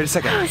 Wait a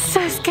second. I was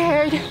so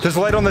scared. There's a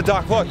light on the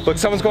dock. Look,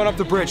 someone's going up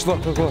the bridge. Look.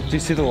 Do you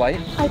see the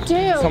light? I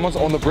do. Someone's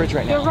on the bridge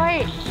right now. You're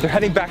right. They're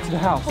heading back to the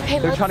house. Okay,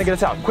 They're trying to get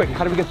us out. Quick,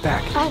 how do we get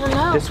back? I don't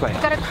know. This way. We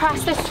gotta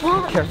cross this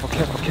swamp. Careful.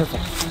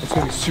 It's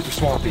gonna be super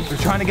swampy. They're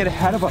trying to get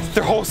ahead of us.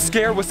 Their whole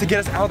scare was to get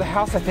us out of the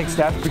house, I think,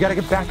 Steph. We gotta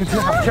get back into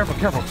the house.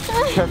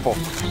 Careful.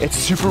 It's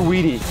super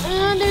weedy.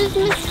 There's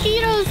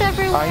mosquitoes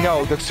everywhere. I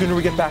know. The sooner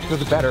we get back, the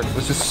better.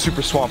 There's this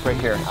super swamp right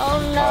here.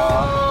 Oh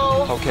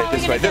no. Okay,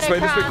 this way,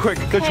 quick.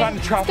 They're trying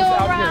to trap us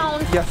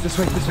out here. Yes, this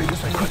way, quick.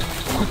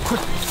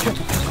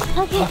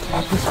 Okay.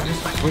 This way.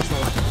 Where's the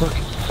light? Look,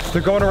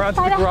 they're going around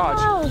to By the the garage.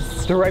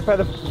 house. They're right by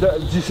the, do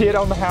you see it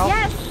on the house?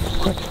 Yes.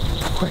 Quick,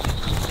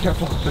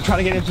 careful. They're trying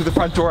to get in through the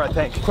front door, I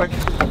think. Quick, we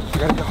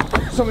gotta go.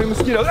 So many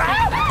mosquitoes.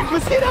 Ah!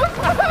 Mosquitoes!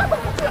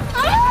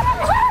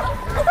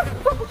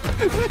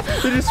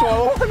 Did you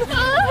swallow one?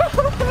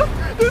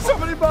 There's so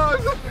many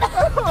bugs.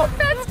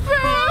 That's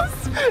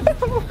gross.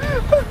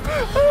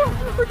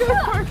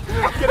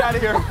 Get out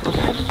of here.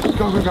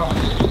 Okay.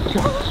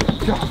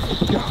 Go.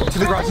 To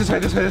the garage, this way.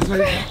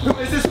 Who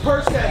is this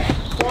person?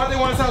 Why do they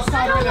want us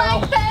outside right now? I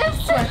don't like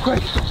this.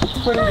 Quick.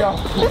 Where do we go?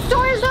 The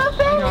door is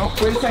open. No,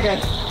 wait a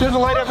second. There's a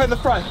light up in the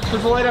front.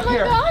 There's a light up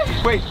here.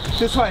 God. Wait,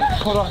 this way.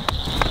 Hold on.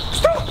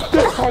 Stop.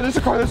 There's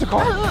a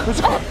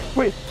car.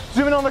 Wait,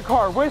 zoom in on the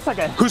car. Wait a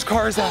second. Whose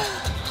car is that?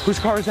 Whose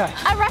car is that?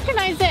 I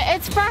recognize it.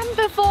 It's from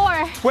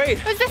before. Wait.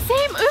 It was the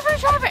same Uber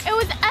driver. It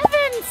was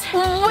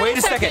Evan's. Wait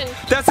a second.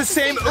 That's the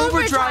same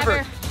Uber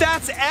driver.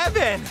 That's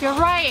Evan. You're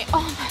right.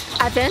 Oh my.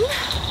 Evan?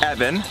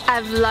 Evan.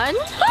 Evelyn?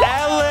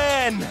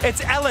 Ellen.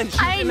 It's Ellen.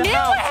 She's I in the knew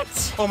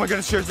house. it. Oh my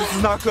goodness, Shares, this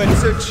is not good.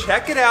 So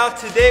check it out.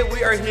 Today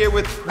we are here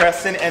with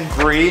Preston and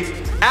Bree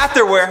at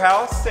their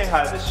warehouse. Say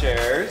hi to the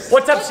Shares.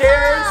 What's up,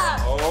 Shares?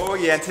 Oh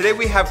yeah, and today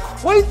we have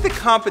quite the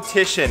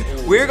competition.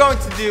 We're going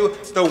to do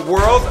the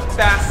world's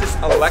fastest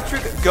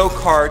electric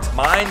go-kart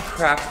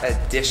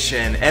Minecraft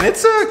edition. And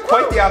it's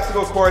quite the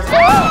obstacle course.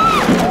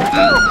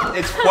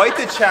 It's quite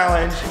the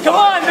challenge. Come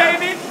on,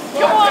 baby.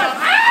 Come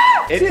on.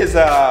 It is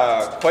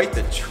quite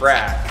the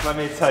track, let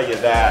me tell you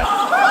that.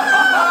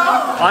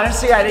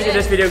 Honestly, I think if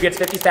this video gets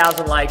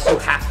 50,000 likes, you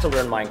have to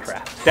learn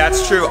Minecraft.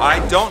 That's true, I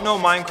don't know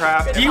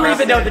Minecraft. Do you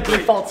even know the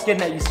default skin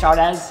that you start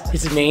as?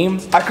 His name?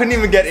 I couldn't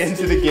even get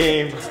into the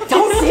game.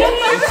 Don't say it.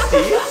 It's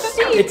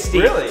Steve? It's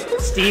Steve. Really?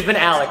 Steve and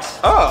Alex.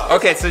 Oh,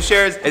 okay, so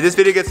Shares, if this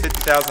video gets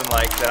 50,000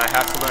 likes, then I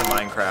have to learn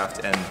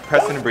Minecraft, and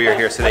Preston and Bree are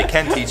here so they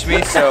can teach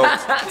me, so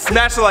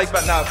smash the like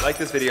button now, like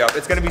this video up.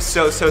 It's gonna be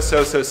so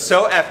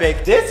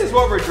epic. This is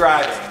what we're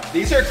driving.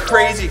 These are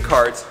crazy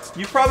karts.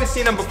 You've probably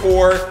seen them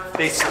before.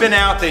 They spin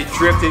out, they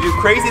drift, they do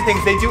crazy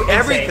things, they do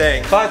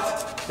everything,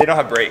 but they don't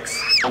have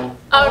brakes. Oh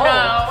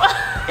no.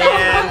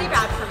 And really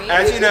bad for me.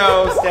 as you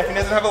know, Stephanie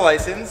doesn't have a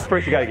license.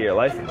 First, you gotta get your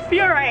license.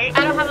 You're right.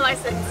 I don't have a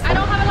license. I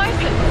don't have a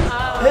license.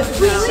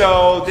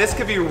 So this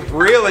could be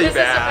really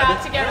bad.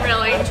 This is about to get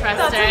really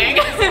interesting.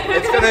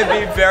 It's gonna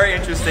be very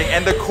interesting,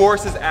 and the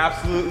course is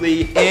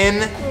absolutely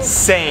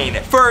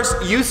insane.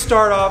 First, you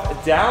start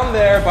off down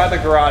there by the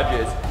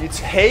garages. You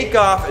take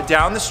off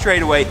down the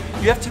straightaway.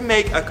 You have to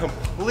make a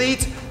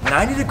complete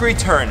 90-degree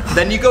turn.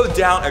 Then you go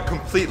down a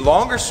complete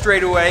longer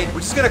straightaway,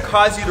 which is gonna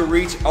cause you to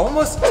reach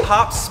almost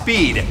top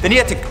speed. Then you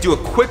have to do a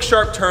quick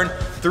sharp turn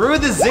through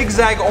the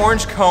zigzag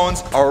orange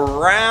cones,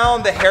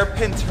 around the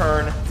hairpin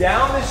turn,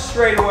 down the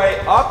straightaway,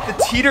 up the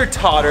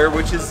teeter-totter,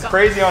 which is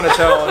crazy on its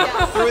own,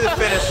 through the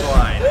finish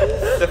line.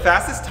 The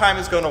fastest time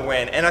is gonna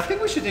win, and I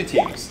think we should do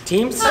teams.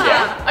 Teams?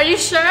 Yeah. Are you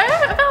sure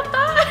about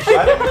that?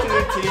 I think we should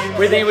do teams.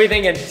 We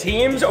thinking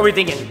teams or we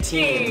thinking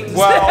teams?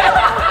 Well,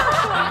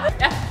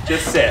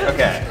 just sit,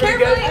 okay. All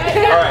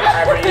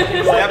right,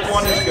 step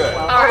 1 is good.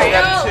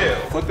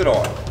 Step 2, flip it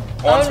on.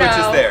 On switch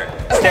is there.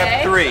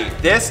 Step 3,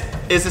 this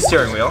is the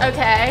steering wheel.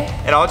 Okay.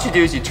 And all you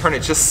do is you turn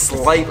it just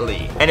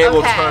slightly, and it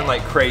will turn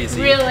like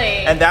crazy.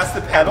 Really? And that's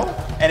the pedal,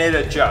 and it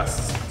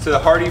adjusts. So the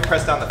harder you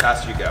press down, the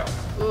faster you go.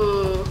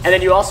 Ooh. And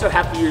then you also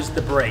have to use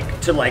the brake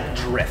to like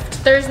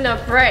drift. There's no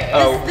brake.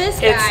 Oh. This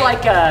guy. It's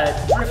like a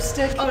drift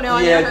stick. Oh no,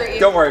 I Yeah, hurt you.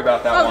 don't worry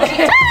about that one.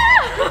 Okay.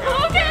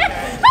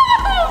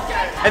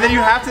 And then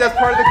you have to, that's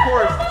part of the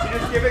course. So you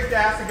just give it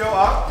gas and go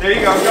up. There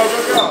you go, go.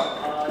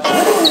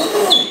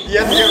 You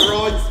have to get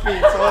rolling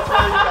speed, so let's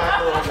roll you back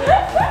a little bit.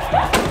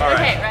 All right.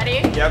 Okay, ready?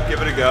 Yep,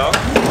 give it a go.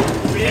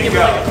 And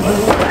go.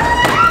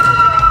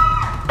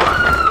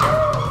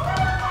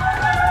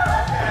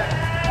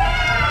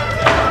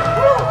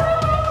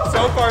 So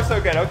far, so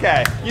good.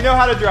 Okay, you know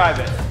how to drive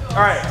it.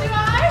 All right. Do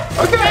I?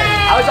 Okay.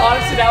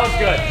 Honestly, that was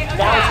good.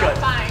 That was good.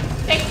 Fine.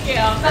 Thank you.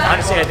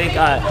 Honestly, I think you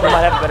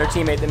might have a better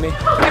teammate than me.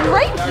 I'm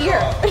right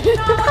here.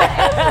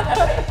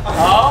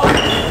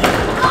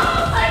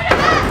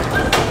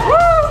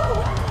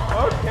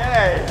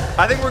 Okay.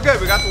 I think we're good.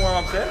 We got the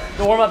warm-ups in.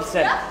 The warm-up's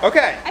in.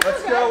 Okay,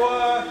 let's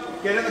go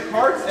get in the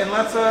carts and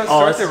let's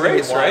start the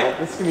race, right?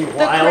 This is gonna be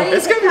wild.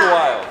 It's gonna be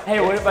wild. Hey,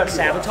 what about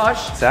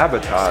sabotage?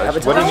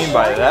 Sabotage? What do you mean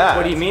by that?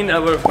 What do you mean? I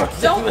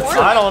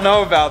don't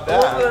know about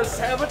that.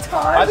 Sabotage?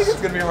 I think it's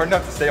gonna be hard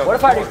enough to stay on. What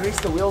if I degrease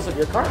the wheels of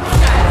your car?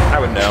 I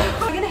would know.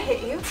 I'm gonna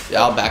hit you.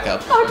 Yeah, I'll back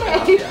up.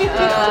 Okay.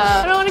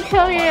 I don't want to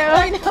kill you.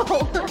 I know.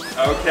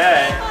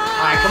 Okay.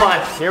 All right, come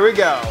on. Here we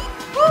go.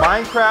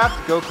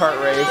 Minecraft go-kart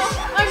race.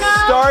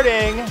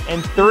 Starting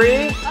in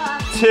 3,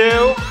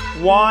 2,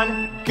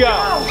 1, go.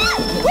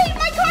 Wait,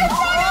 my car's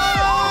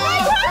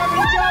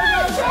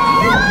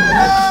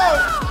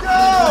Go!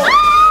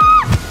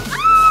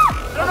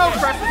 I don't know if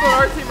Preston's on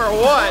our team or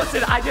what.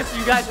 Listen,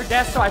 you guys are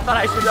guests, so I thought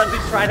I should at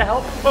least try to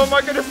help. Oh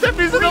my goodness,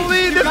 Stephanie's in the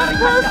lead. This is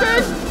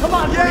perfect. Come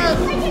on, yes.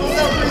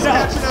 Bree's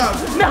catching up.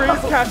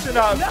 Bree's catching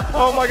up.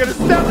 Oh my goodness,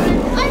 Stephanie.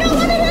 I don't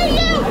want to hit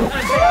you.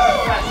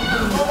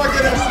 Oh my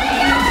goodness.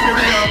 Here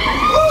we go.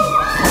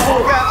 Oh,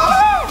 God.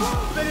 Oh,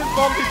 they just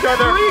bumped each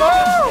other.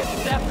 Oh.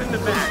 Steph in the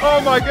back. Oh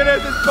my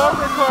goodness, it's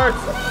bumper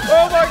carts.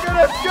 Oh my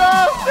goodness, go,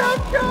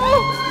 Steph, go.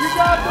 You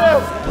got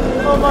this.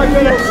 Oh my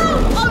goodness.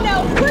 Oh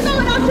no, we're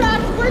going off track.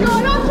 We're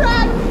going off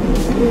track.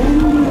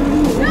 No.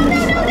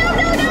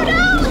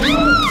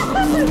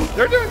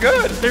 They're doing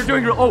good. They're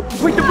doing real. Oh,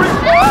 wait, the bridge.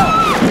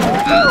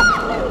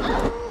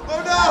 Oh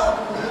no,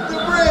 the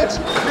bridge.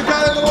 It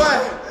got in the way.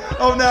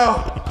 Oh no,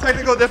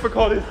 technical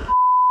difficulties.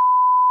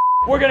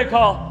 We're gonna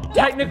call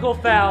technical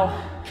foul,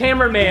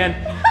 cameraman,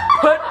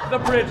 put the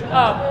bridge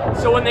up.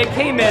 So when they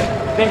came in,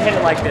 they hit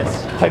it like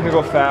this.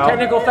 Technical foul.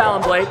 Technical foul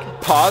on Blake.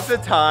 Pause the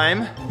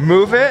time,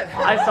 move it.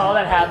 I saw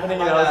that happening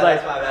and I was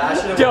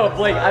like, yo,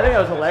 Blake, I think that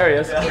was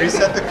hilarious.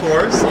 Reset the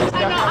course.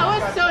 I know, I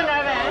was so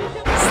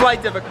nervous.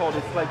 Slight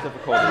difficulty, slight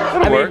difficulty.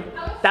 I mean,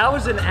 that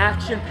was an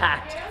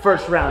action-packed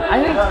first round.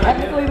 I think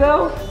technically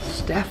though,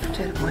 Steph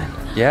did win.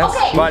 Yes,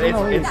 Okay. but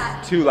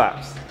it's 2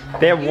 laps.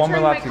 They have 1 more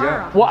lap to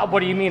go. What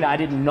do you mean I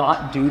did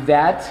not do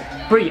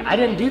that? Bree, I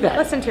didn't do that.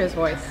 Listen to his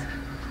voice.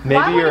 Maybe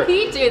Why you're. would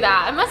he do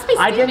that? It must be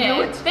I Steven. didn't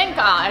do it. Thank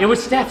God. It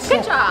was Steph.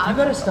 Good job. You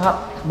gotta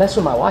stop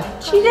messing with my wife.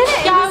 She did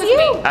it. Yeah, it was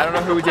you. I don't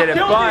know who did it,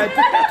 but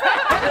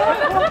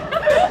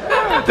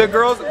the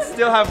girls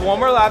still have 1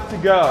 more lap to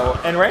go,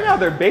 and right now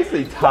they're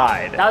basically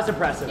tied. That was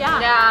impressive. Yeah.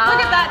 Look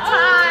at that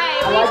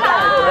time. We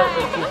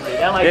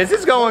tied. This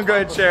is going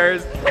good,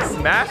 Shares.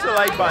 Smash the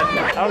like button.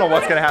 I don't know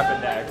what's gonna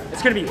happen next.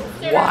 It's gonna be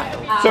wild.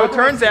 So it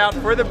turns out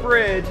for the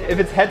bridge, if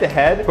it's head to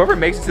head, whoever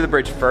makes it to the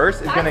bridge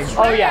first is gonna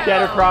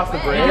get across the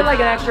You bridge. get like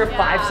an extra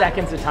 5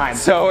 seconds of time.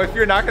 So if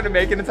you're not gonna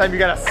make it in time, you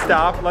gotta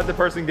stop, let the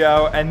person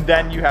go, and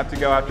then you have to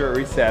go after it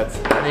resets,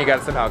 and then you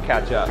gotta somehow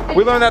catch up.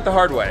 We learned that the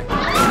hard way.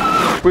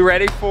 We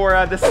ready for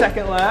the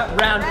second lap?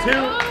 Round 2.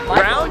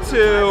 Round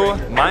 2,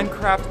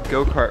 Minecraft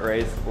go-kart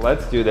race.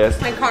 Let's do this.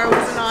 My car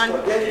wasn't on.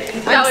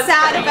 I'm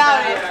sad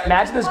about it.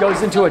 Imagine this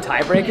goes into a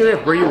tiebreaker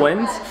if Bree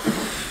wins.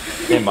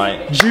 It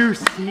might.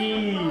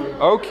 Juicy.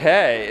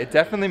 Okay, it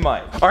definitely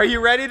might. Are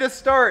you ready to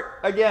start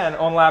again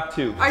on lap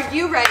 2? Are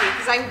you ready?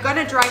 Because I'm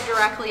gonna drive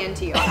directly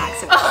into you on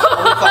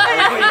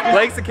accident.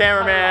 Blake's the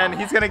cameraman.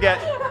 He's gonna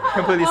get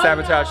completely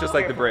sabotaged just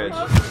like the bridge.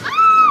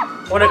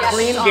 On a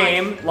clean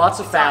game, lots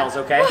of fouls,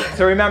 okay?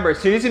 So remember, as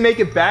soon as you make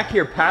it back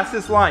here past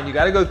this line, you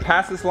gotta go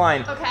past this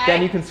line, Okay.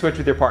 then you can switch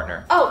with your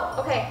partner. Oh,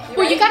 okay.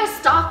 Well, you gotta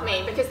stop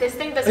me because this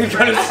thing doesn't break.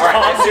 All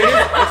right,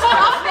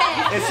 Stop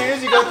it. as soon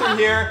as you go through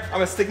here, I'm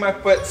gonna stick my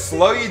foot,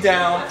 slow you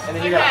down, and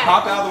then you're gonna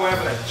hop out of the way. I'm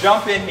gonna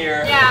jump in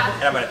here, Yeah.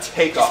 and I'm gonna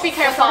take Just off. be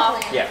careful.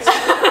 Yes.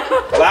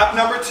 Lap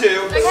number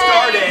 2,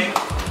 starting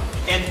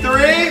in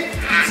 3,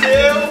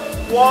 2,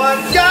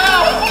 1, go!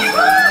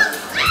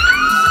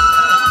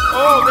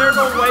 Oh, they're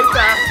going way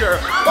faster.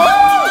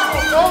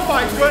 Oh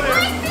my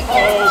goodness.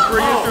 Oh,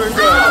 Bree is doing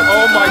good.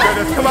 Oh my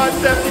goodness. Come on,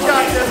 Steph, you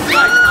got this.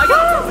 I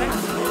got this.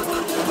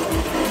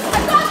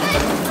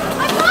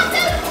 I got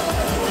this.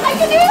 I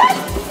can do it.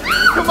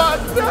 Come on,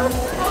 Steph.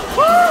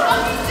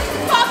 This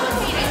is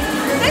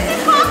complicated. This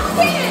is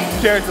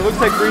complicated. Cheers, it looks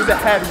like Bree's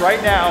ahead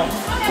right now.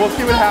 We'll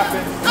see what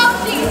happens. Oh,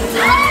 jeez.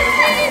 Oh,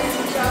 jeez.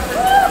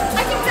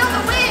 I can feel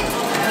the wind.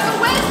 The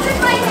wind's in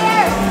my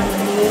hair.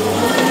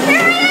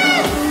 Here it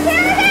is.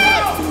 Here it is.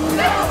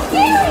 It's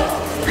scary.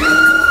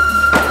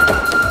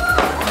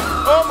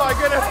 Oh my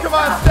goodness, come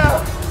on,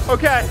 Steph.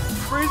 Okay,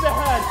 Bree's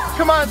ahead.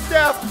 Come on,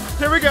 Steph.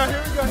 Here we go,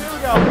 here we go, here we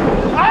go.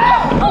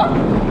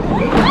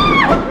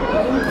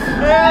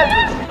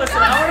 And Listen,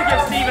 I want to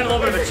give Steven a little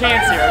bit of a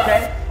chance here,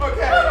 okay?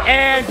 okay.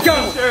 And go!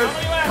 Cheers.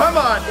 Come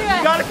on,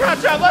 you gotta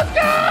catch up. Let's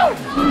go!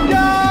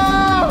 Go!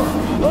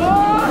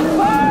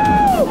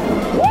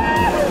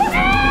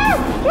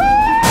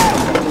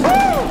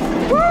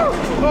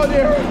 Oh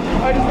dear,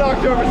 I just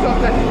knocked over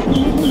something.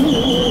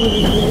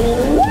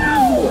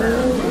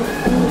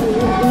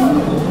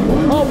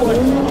 Oh boy.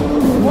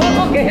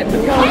 Oh, okay, hit the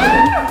go.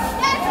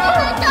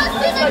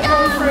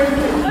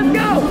 Let's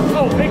go!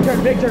 Oh, big turn,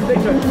 big turn, big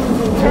turn.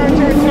 Turn,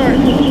 turn, turn.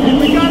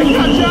 We gotta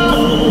catch up.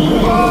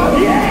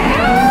 Oh,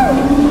 Yeah!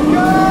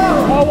 go!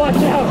 Oh, watch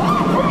out!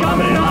 We're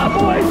coming in hot,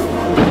 boys!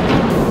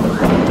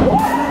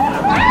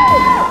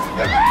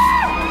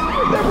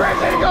 The bridge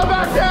didn't go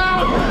back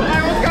down.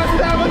 I almost got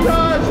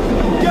sabotaged.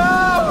 Go!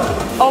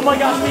 Oh my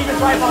gosh,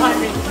 Steven's right behind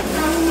me.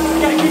 We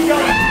gotta keep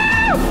going.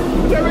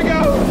 There we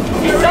go.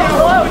 He's so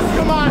close.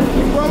 Come on.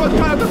 We're almost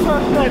caught up the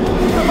first set.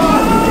 Come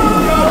on.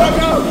 Go, go,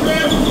 go.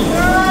 Chris.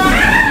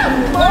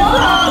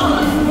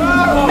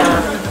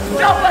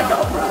 Don't let go,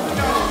 bro.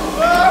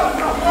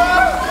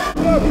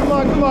 Oh, come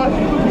on, come on.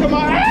 Come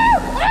on.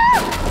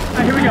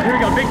 Alright, here we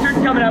go, big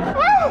turn's coming up.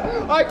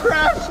 I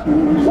crashed.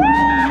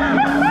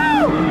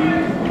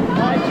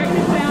 Alright, check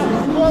this out.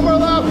 1 more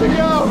lap to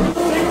go.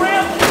 Big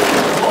ramp.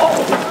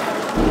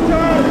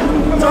 Turn.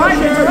 Come It's on, alright,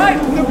 it's Sharon. alright.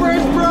 The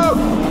bridge broke.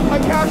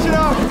 I'm catching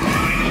up.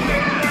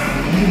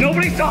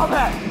 Nobody saw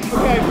that.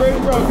 Okay, bridge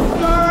broke.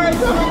 Sorry,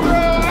 coming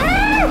through.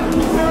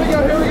 Here we go,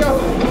 here we go.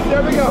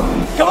 There we go.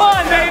 Come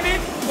on, baby.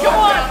 Come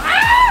on.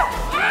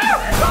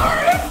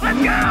 Sorry. Let's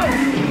go.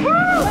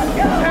 Let's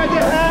go. Head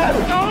to head.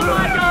 Oh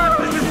my God,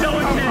 this is so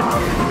intense.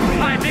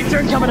 Alright, big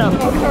turn coming up.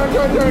 Oh, turn,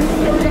 turn, turn.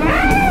 Here we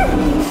go.